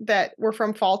found that were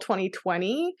from fall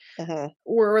 2020,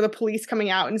 were the police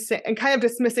coming out and kind of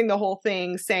dismissing the whole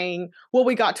thing, saying, well,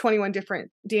 we got 21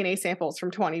 different DNA samples from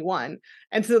 21.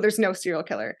 And so there's no serial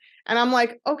killer. And I'm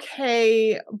like,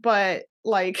 okay, but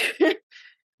like,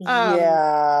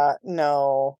 yeah,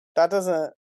 no, that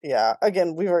doesn't. Yeah,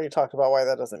 again, we've already talked about why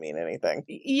that doesn't mean anything.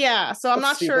 Yeah, so I'm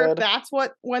not sure if that's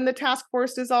when the task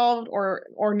force dissolved or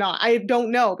not. I don't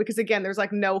know, because again, there's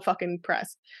like no fucking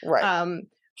press. Right.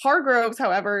 Hargroves,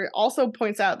 however, also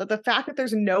points out that the fact that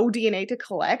there's no DNA to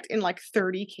collect in like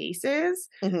 30 cases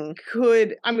it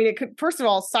could, first of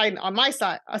all,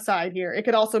 aside here, it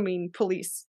could also mean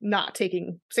police not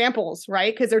taking samples,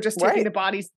 right? Because they're just taking the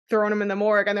bodies, throwing them in the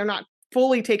morgue, and they're not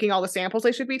fully taking all the samples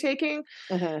they should be taking.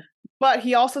 But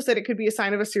he also said it could be a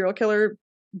sign of a serial killer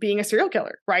being a serial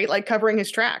killer, right? Like covering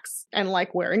his tracks and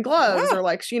like wearing gloves or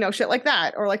like, shit like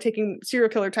that, or like taking serial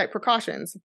killer type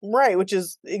precautions. Right, which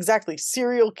is exactly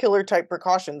serial killer type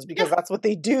precautions, because that's what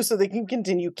they do so they can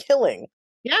continue killing.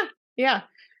 Yeah.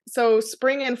 So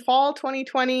spring and fall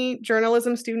 2020,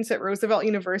 journalism students at Roosevelt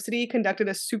University conducted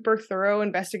a super thorough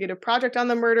investigative project on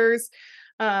the murders.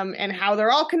 And how they're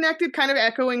all connected, kind of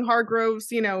echoing Hargrove's,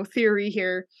 theory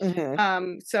here.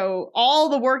 So all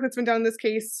the work that's been done in this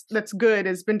case that's good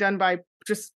has been done by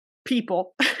just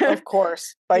people. Of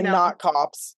course, by not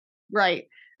cops. Right.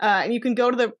 And you can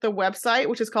go to the website,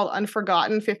 which is called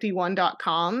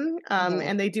unforgotten51.com.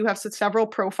 And they do have several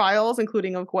profiles,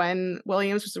 including of Gwen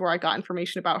Williams, which is where I got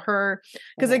information about her.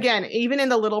 Because again, even in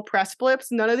the little press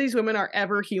blips, none of these women are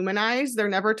ever humanized. They're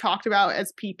never talked about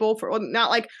as people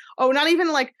not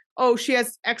even like, oh, she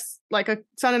has like a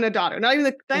son and a daughter. Not even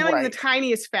the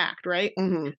tiniest fact, right?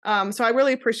 So I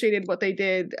really appreciated what they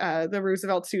did, the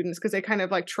Roosevelt students, because they kind of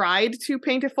like tried to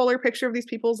paint a fuller picture of these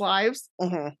people's lives.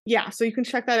 Yeah, so you can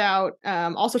check that out.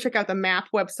 Also check out the MAP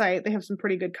website. They have some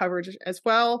pretty good coverage as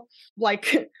well.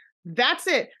 Like, that's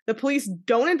it. The police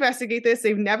don't investigate this.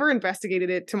 They've never investigated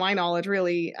it, to my knowledge,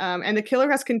 really. And the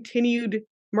killer has continued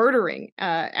murdering.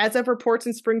 As of reports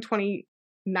in spring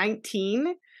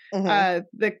 2019,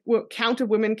 the count of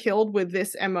women killed with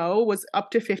this MO was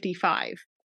up to 55.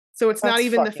 So it's not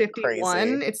even the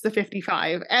 51, it's the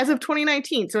 55 as of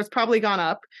 2019. So it's probably gone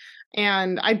up.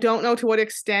 And I don't know to what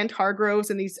extent Hargroves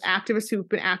and these activists who've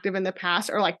been active in the past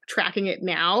are like tracking it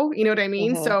now. You know what I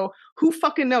mean? So who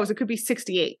fucking knows? It could be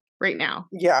 68 right now.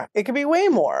 Yeah, it could be way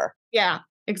more. Yeah,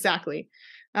 exactly.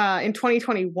 In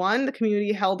 2021, the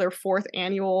community held their 4th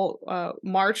annual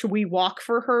March. We Walk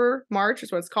for Her March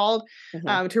is what it's called,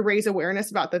 to raise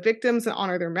awareness about the victims and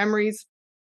honor their memories.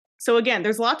 So again,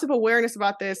 there's lots of awareness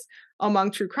about this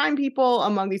among true crime people,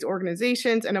 among these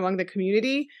organizations, and among the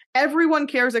community. Everyone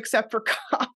cares except for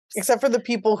cops. Except for the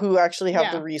people who actually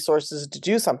have the resources to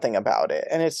do something about it.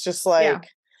 And it's just like...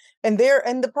 And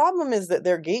the problem is that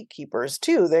they're gatekeepers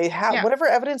too. They have whatever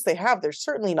evidence they have, they're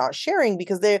certainly not sharing,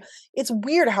 because it's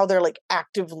weird how they're like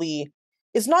actively,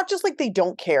 it's not just like they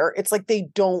don't care. It's like they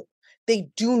do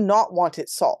not want it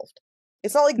solved.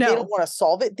 It's not like they don't want to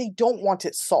solve it. They don't want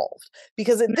it solved,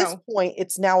 because at this point,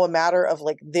 it's now a matter of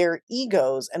like their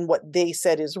egos and what they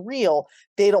said is real.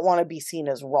 They don't want to be seen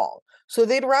as wrong. So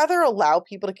they'd rather allow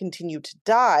people to continue to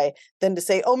die than to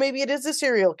say, oh, maybe it is a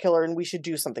serial killer and we should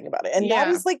do something about it. And that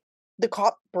is like the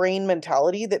cop brain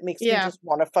mentality that makes me just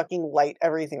want to fucking light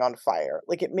everything on fire.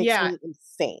 Like, it makes me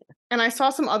insane. And I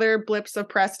saw some other blips of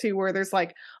press too, where there's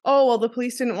like, oh, well, the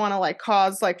police didn't want to like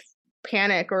cause like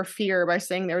panic or fear by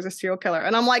saying there was a serial killer.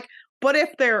 And I'm like, but if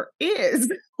there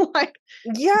is, like,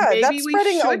 maybe that's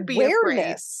spreading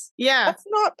awareness. That's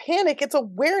not panic. It's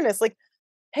awareness. Like,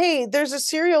 hey, there's a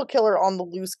serial killer on the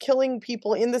loose killing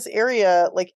people in this area,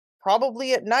 like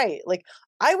probably at night. Like,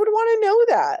 I would want to know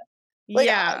that. Like,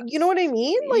 you know what I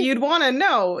mean? Like, you'd want to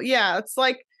know. Yeah, it's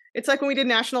like when we did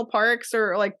national parks,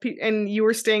 or like, and you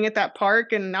were staying at that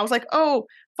park, and I was like, oh,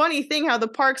 funny thing how the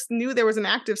parks knew there was an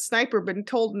active sniper but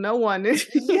told no one. It's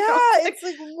like,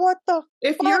 what the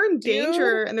if fuck, you're in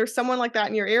danger and there's someone like that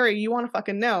in your area, you want to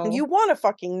fucking know. You want to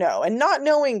fucking know. And not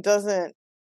knowing doesn't,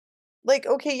 like,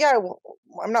 okay, well,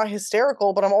 I'm not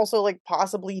hysterical, but I'm also like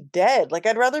possibly dead. Like,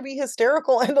 I'd rather be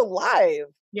hysterical and alive.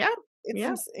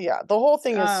 The whole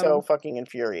thing is so fucking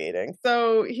infuriating.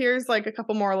 So here's like a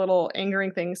couple more little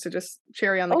angering things to just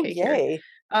cherry on the cake here.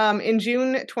 In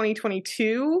June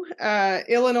 2022,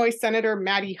 Illinois Senator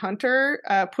Maddie Hunter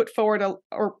put forward a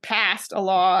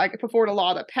law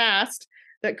that passed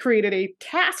that created a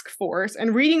task force.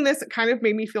 And reading this, it kind of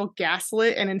made me feel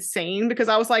gaslit and insane, because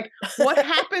I was like, what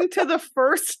happened to the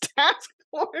first task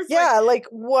force? like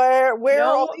where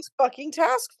are all these fucking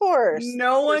task force?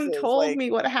 No one told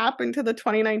me what happened to the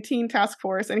 2019 task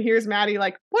force, and here's Maddie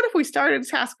like, what if we started a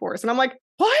task force? And I'm like,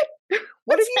 what?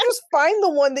 What if you just find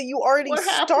the one that you already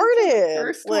started?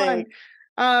 First one.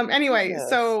 Anyway,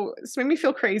 so this made me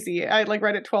feel crazy. I like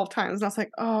read it 12 times and I was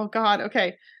like, oh God,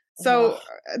 okay. So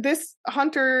this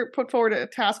Hunter put forward a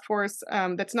task force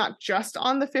that's not just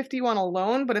on the 51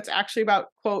 alone, but it's actually about,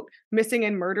 quote, missing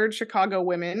and murdered Chicago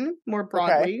women more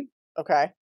broadly. Okay.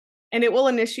 And it will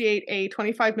initiate a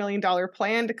 $25 million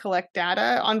plan to collect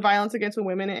data on violence against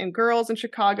women and girls in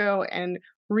Chicago and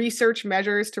research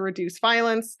measures to reduce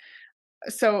violence.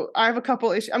 So I have a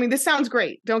couple issues. I mean, this sounds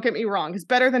great. Don't get me wrong. It's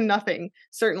better than nothing,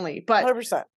 certainly. But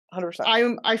 100%.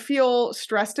 I feel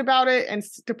stressed about it and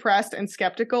depressed and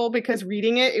skeptical because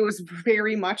reading it, it was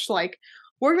very much like,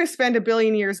 we're going to spend $1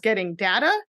 billion years getting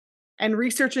data and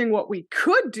researching what we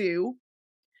could do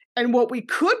and what we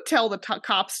could tell the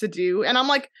cops to do. And I'm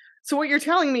like, so what you're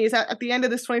telling me is that at the end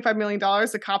of this $25 million,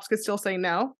 the cops could still say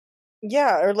no?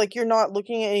 Yeah, or like you're not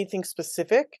looking at anything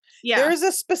specific. Yeah. There is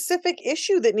a specific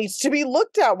issue that needs to be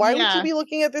looked at. Why would you be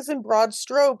looking at this in broad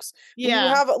strokes? Yeah.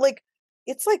 You have like,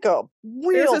 it's like a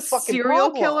real fucking serial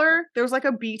problem. Killer. There's like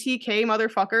a BTK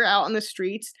motherfucker out on the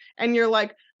streets, and you're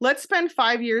like, let's spend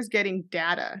 5 years getting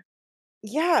data.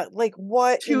 Yeah, like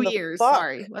what? 2 years.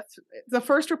 Sorry, the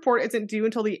first report isn't due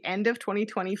until the end of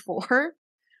 2024.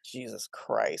 Jesus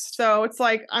Christ. So it's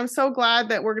like, I'm so glad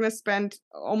that we're gonna spend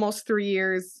almost 3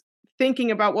 years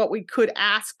thinking about what we could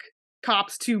ask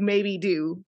cops to maybe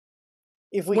do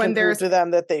if we can prove to them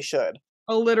that they should.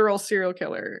 A literal serial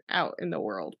killer out in the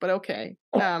world, but okay.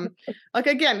 Like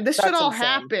again, this should all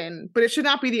happen, but it should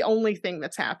not be the only thing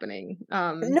that's happening.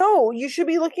 No, you should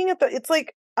be looking at it's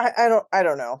like I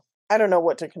don't know. I don't know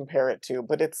what to compare it to,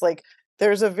 but it's like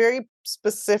there's a very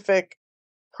specific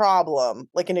problem,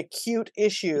 like an acute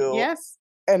issue. Yes.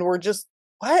 And we're just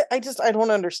what? I don't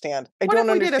understand. What if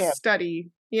we did a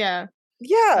study? Yeah.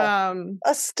 Yeah.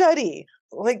 A study.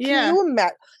 Like, can you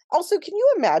imagine? Also, can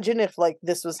you imagine if like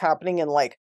this was happening in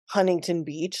like Huntington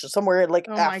Beach, somewhere like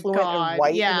affluent and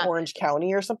white in Orange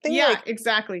County or something? Yeah, like,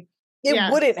 exactly.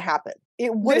 It wouldn't happen.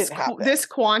 It wouldn't happen. This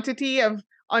quantity of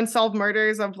unsolved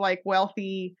murders of like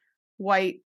wealthy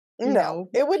white. It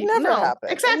would never happen.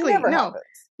 Exactly. It never happens.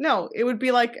 No, it would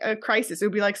be like a crisis. It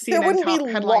would be like CNN there wouldn't top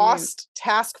be headline lost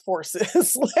task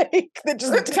forces like that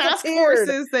just task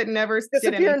forces that never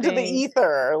disappear into the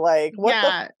ether. Like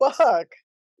what the fuck?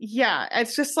 Yeah,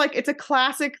 it's just like it's a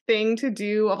classic thing to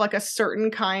do of like a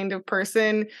certain kind of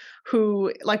person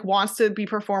who like wants to be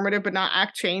performative but not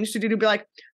act change to be like,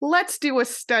 let's do a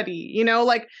study,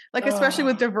 like especially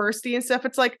with diversity and stuff.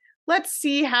 It's like, let's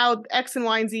see how X and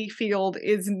Y and Z field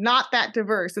is not that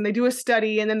diverse, and they do a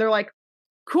study, and then they're like,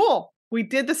 cool, we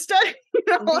did the study.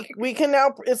 We can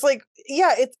now. It's like,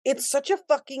 it's such a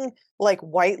fucking like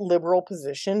white liberal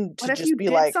position to just be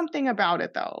like something about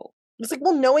it though. It's like,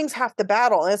 well, knowing's half the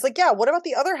battle, and it's like, what about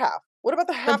the other half? What about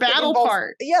the half the battle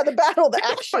part? Yeah, the battle, the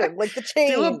action, like the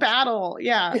change. Do a battle,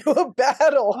 Do a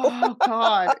battle. Oh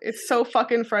God, it's so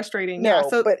fucking frustrating. No,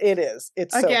 but it is.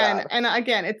 It's again, so bad. And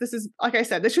again, this is like I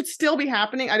said, this should still be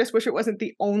happening. I just wish it wasn't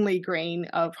the only grain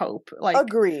of hope. Like,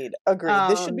 agreed.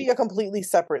 This should be a completely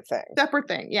separate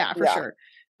thing. Yeah, for sure.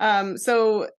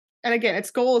 So. And again, its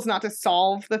goal is not to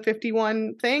solve the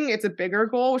 51 thing. It's a bigger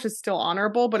goal, which is still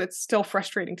honorable, but it's still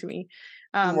frustrating to me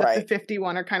that the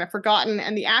 51 are kind of forgotten.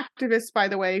 And the activists, by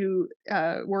the way, who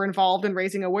were involved in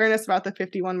raising awareness about the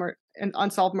 51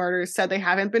 unsolved murders said they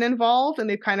haven't been involved. And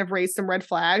they've kind of raised some red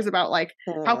flags about like,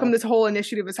 how come this whole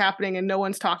initiative is happening and no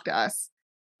one's talked to us?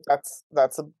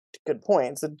 That's a good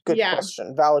point. It's a good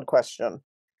question. Valid question.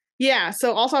 Yeah.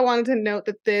 So also I wanted to note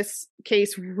that this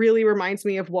case really reminds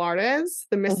me of Juarez,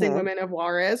 the missing women of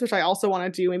Juarez, which I also want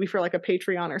to do maybe for like a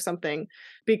Patreon or something,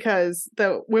 because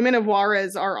the women of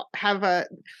Juarez the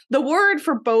word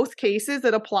for both cases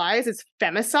that applies is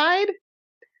femicide,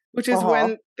 which is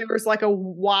when there was like a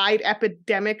wide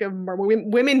epidemic of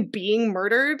women being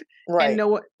murdered. Right.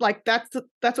 And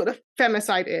that's what a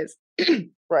femicide is.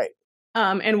 Right.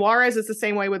 And Juarez is the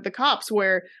same way with the cops,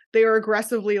 where they are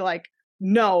aggressively like,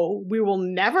 no, we will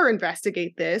never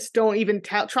investigate this. Don't even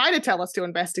try to tell us to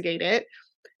investigate it.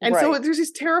 And so there's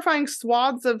these terrifying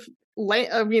swaths of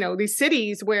these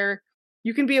cities where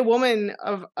you can be a woman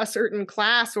of a certain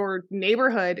class or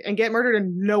neighborhood and get murdered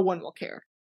and no one will care.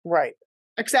 Right.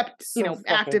 Except,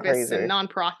 activists crazy. and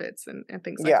nonprofits and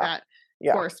things like that.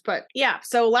 Of course. But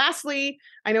so lastly,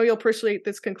 I know you'll appreciate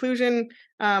this conclusion.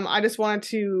 I just wanted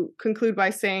to conclude by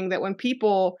saying that when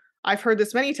people I've heard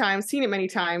this many times, seen it many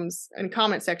times in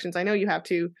comment sections. I know you have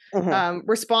too. Mhm.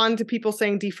 Respond to people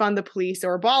saying defund the police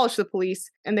or abolish the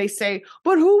police. And they say,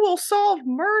 but who will solve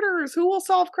murders? Who will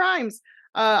solve crimes?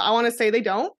 I want to say they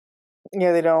don't.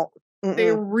 Yeah, they don't.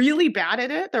 They're really bad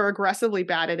at it. They're aggressively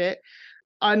bad at it.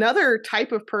 Another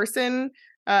type of person,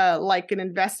 like an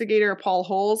investigator, Paul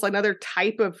Holes, another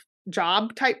type of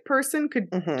job type person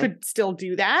could still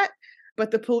do that.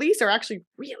 But the police are actually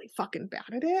really fucking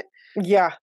bad at it.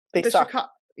 Yeah, they suck.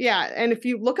 Yeah, and if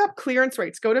you look up clearance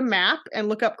rates, go to MAP and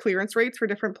look up clearance rates for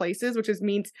different places, which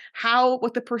means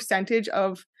what the percentage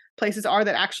of places are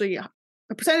that actually,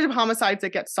 the percentage of homicides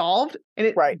that get solved,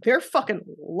 and they're fucking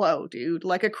low, dude.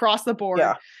 Like across the board.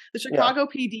 Yeah. The Chicago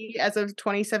PD, as of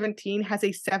 2017, has a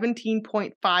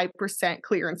 17.5%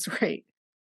 clearance rate.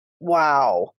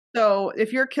 Wow. So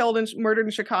if you're killed and murdered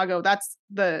in Chicago, that's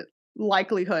the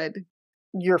likelihood.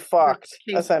 You're fucked,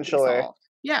 essentially.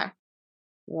 Yeah.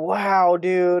 Wow,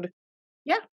 dude.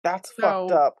 Yeah. That's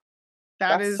fucked up.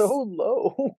 That's so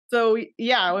low. So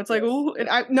yeah, it's like, ooh,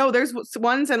 and there's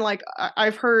ones, and like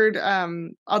I've heard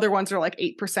other ones are like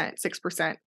 8%,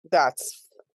 6%. That's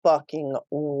fucking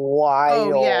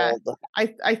wild. Oh yeah.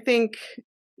 I think,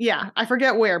 yeah, I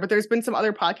forget where, but there's been some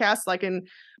other podcasts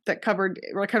that covered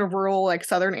like kind of rural, like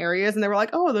southern areas, and they were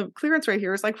like, oh, the clearance rate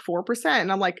here is like 4%.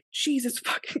 And I'm like, Jesus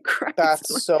fucking Christ.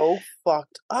 That's so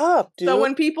fucked up, dude. So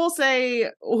when people say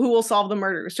who will solve the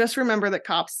murders, just remember that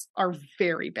cops are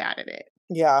very bad at it.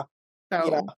 Yeah. So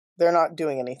yeah. They're not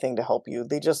doing anything to help you.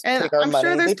 They just take our I'm money.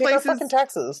 Sure there's they take places our fucking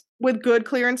taxes with good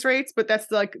clearance rates, but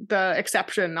that's like the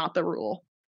exception, not the rule.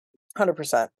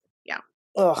 100%. Yeah.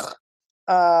 Ugh.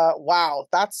 Wow,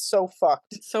 that's so fucked.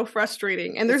 It's so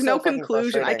frustrating. And there's no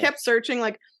conclusion. I kept searching,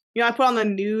 like, I put on the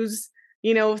news,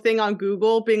 thing on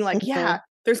Google, being like, yeah,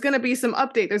 there's gonna be some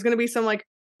update. There's gonna be some like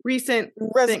recent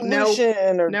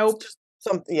resolution or nope.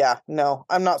 Something. Yeah, no,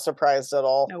 I'm not surprised at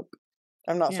all. Nope.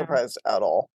 I'm not surprised at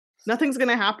all. Nothing's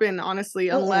gonna happen, honestly,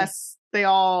 unless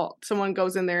someone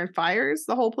goes in there and fires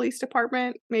the whole police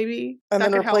department, maybe. And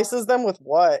then replaces them with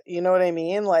what? You know what I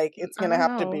mean? Like, it's gonna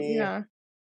have to be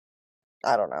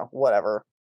I don't know. Whatever.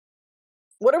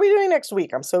 What are we doing next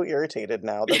week? I'm so irritated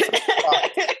now.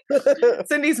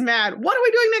 Cindy's mad. What are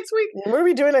we doing next week? What are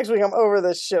we doing next week? I'm over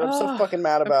this shit. I'm so fucking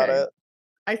mad about it.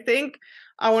 I think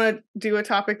I want to do a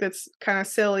topic that's kind of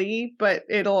silly, but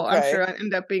I'm sure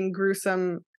end up being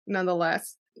gruesome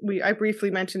nonetheless. I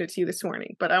briefly mentioned it to you this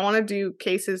morning, but I want to do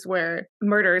cases where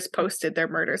murderers posted their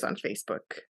murders on Facebook.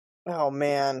 Oh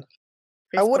man.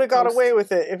 I would have got away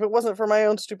with it if it wasn't for my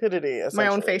own stupidity. My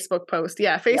own Facebook post.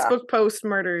 Yeah, Facebook post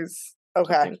murders.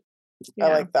 Okay. Yeah.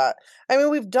 I like that. I mean,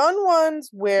 we've done ones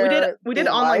where we did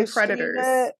online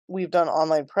predators. We've done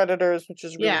online predators, which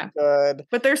is really good.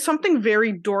 But there's something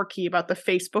very dorky about the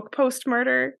Facebook post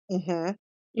murder. Mm-hmm.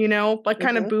 Like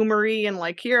kind of boomery and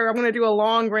like, here, I'm going to do a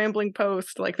long rambling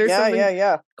post. Like there's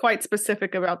something quite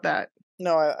specific about that.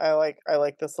 No, I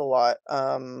like this a lot.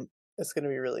 It's going to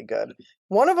be really good.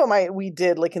 One of them we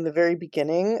did like in the very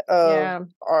beginning of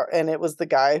and it was the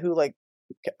guy who like,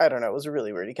 I don't know, it was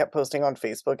really weird. He kept posting on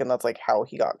Facebook and that's like how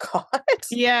he got caught.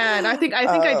 Yeah. And I think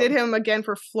I did him again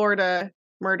for Florida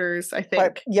murders, I think.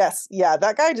 But yes. Yeah.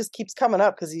 That guy just keeps coming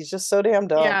up because he's just so damn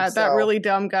dumb. Yeah. That really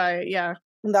dumb guy. Yeah.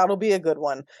 That'll be a good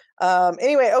one.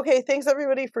 Anyway. Okay. Thanks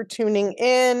everybody for tuning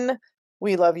in.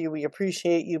 We love you. We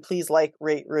appreciate you. Please like,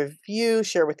 rate, review,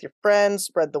 share with your friends,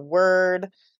 spread the word.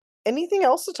 Anything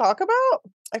else to talk about?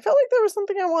 I felt like there was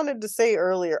something I wanted to say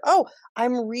earlier. Oh,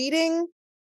 I'm reading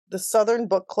the Southern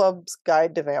Book Club's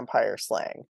Guide to Vampire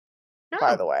Slaying,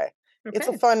 by the way. Okay. It's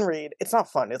a fun read. It's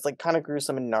not fun. It's like kind of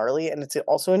gruesome and gnarly. And it's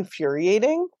also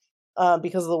infuriating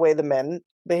because of the way the men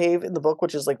behave in the book,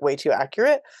 which is like way too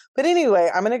accurate. But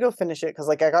anyway, I'm going to go finish it because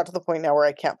like I got to the point now where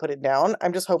I can't put it down.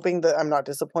 I'm just hoping that I'm not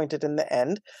disappointed in the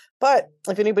end. But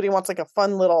if anybody wants like a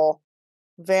fun little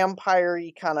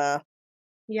vampire-y kind of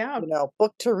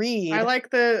book to read. I like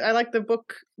the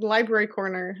book library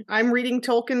corner. I'm reading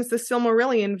Tolkien's The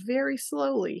Silmarillion very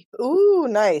slowly. Ooh,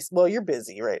 nice. Well, you're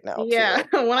busy right now. Yeah,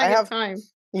 too. when I have time.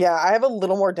 Yeah, I have a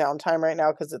little more downtime right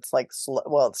now because it's like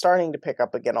it's starting to pick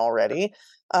up again already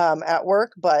at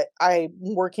work, but I'm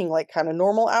working like kind of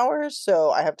normal hours,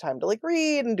 so I have time to like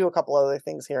read and do a couple other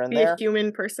things here and there. Be a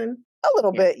human person. A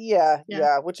little bit, yeah,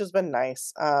 which has been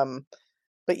nice.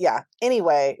 But yeah,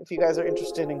 anyway, if you guys are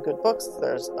interested in good books,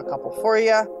 there's a couple for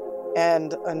you.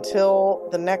 And until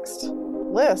the next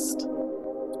list,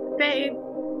 fade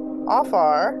off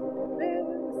our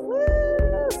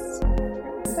list.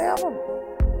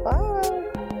 Bye.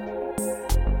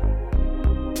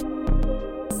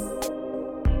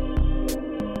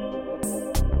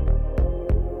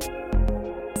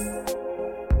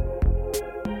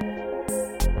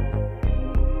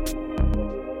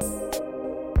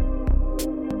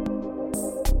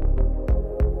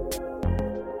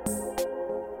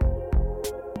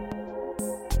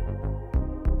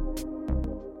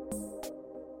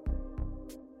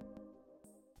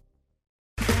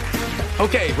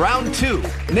 Okay, round two.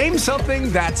 Name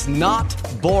something that's not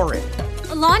boring.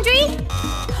 A laundry?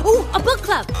 Ooh, a book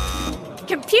club.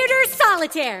 Computer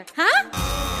solitaire, huh?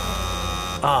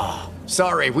 Ah, oh,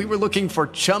 sorry. We were looking for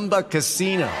Chumba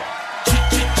Casino.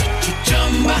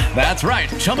 That's right.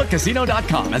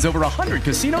 ChumbaCasino.com has over 100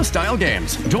 casino-style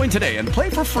games. Join today and play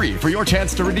for free for your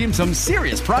chance to redeem some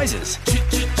serious prizes.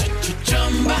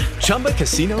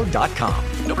 ChumbaCasino.com.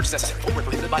 No purchase necessary. Void where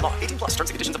prohibited by law. 18+ terms and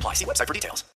conditions apply. See website for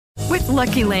details. With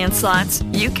Lucky Land Slots,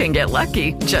 you can get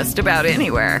lucky just about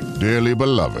anywhere. Dearly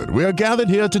beloved, we are gathered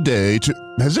here today to...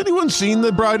 Has anyone seen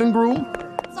the bride and groom?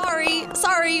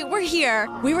 Sorry, we're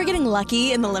here. We were getting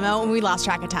lucky in the limo and we lost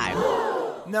track of time.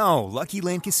 No, Lucky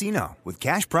Land Casino, with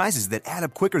cash prizes that add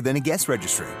up quicker than a guest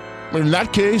registry. In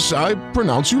that case, I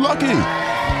pronounce you lucky.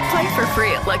 Play for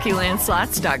free at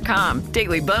LuckyLandSlots.com.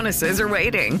 Daily bonuses are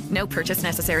waiting. No purchase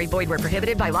necessary. Void where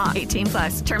prohibited by law.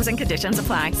 18+. Terms and conditions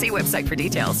apply. See website for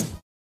details.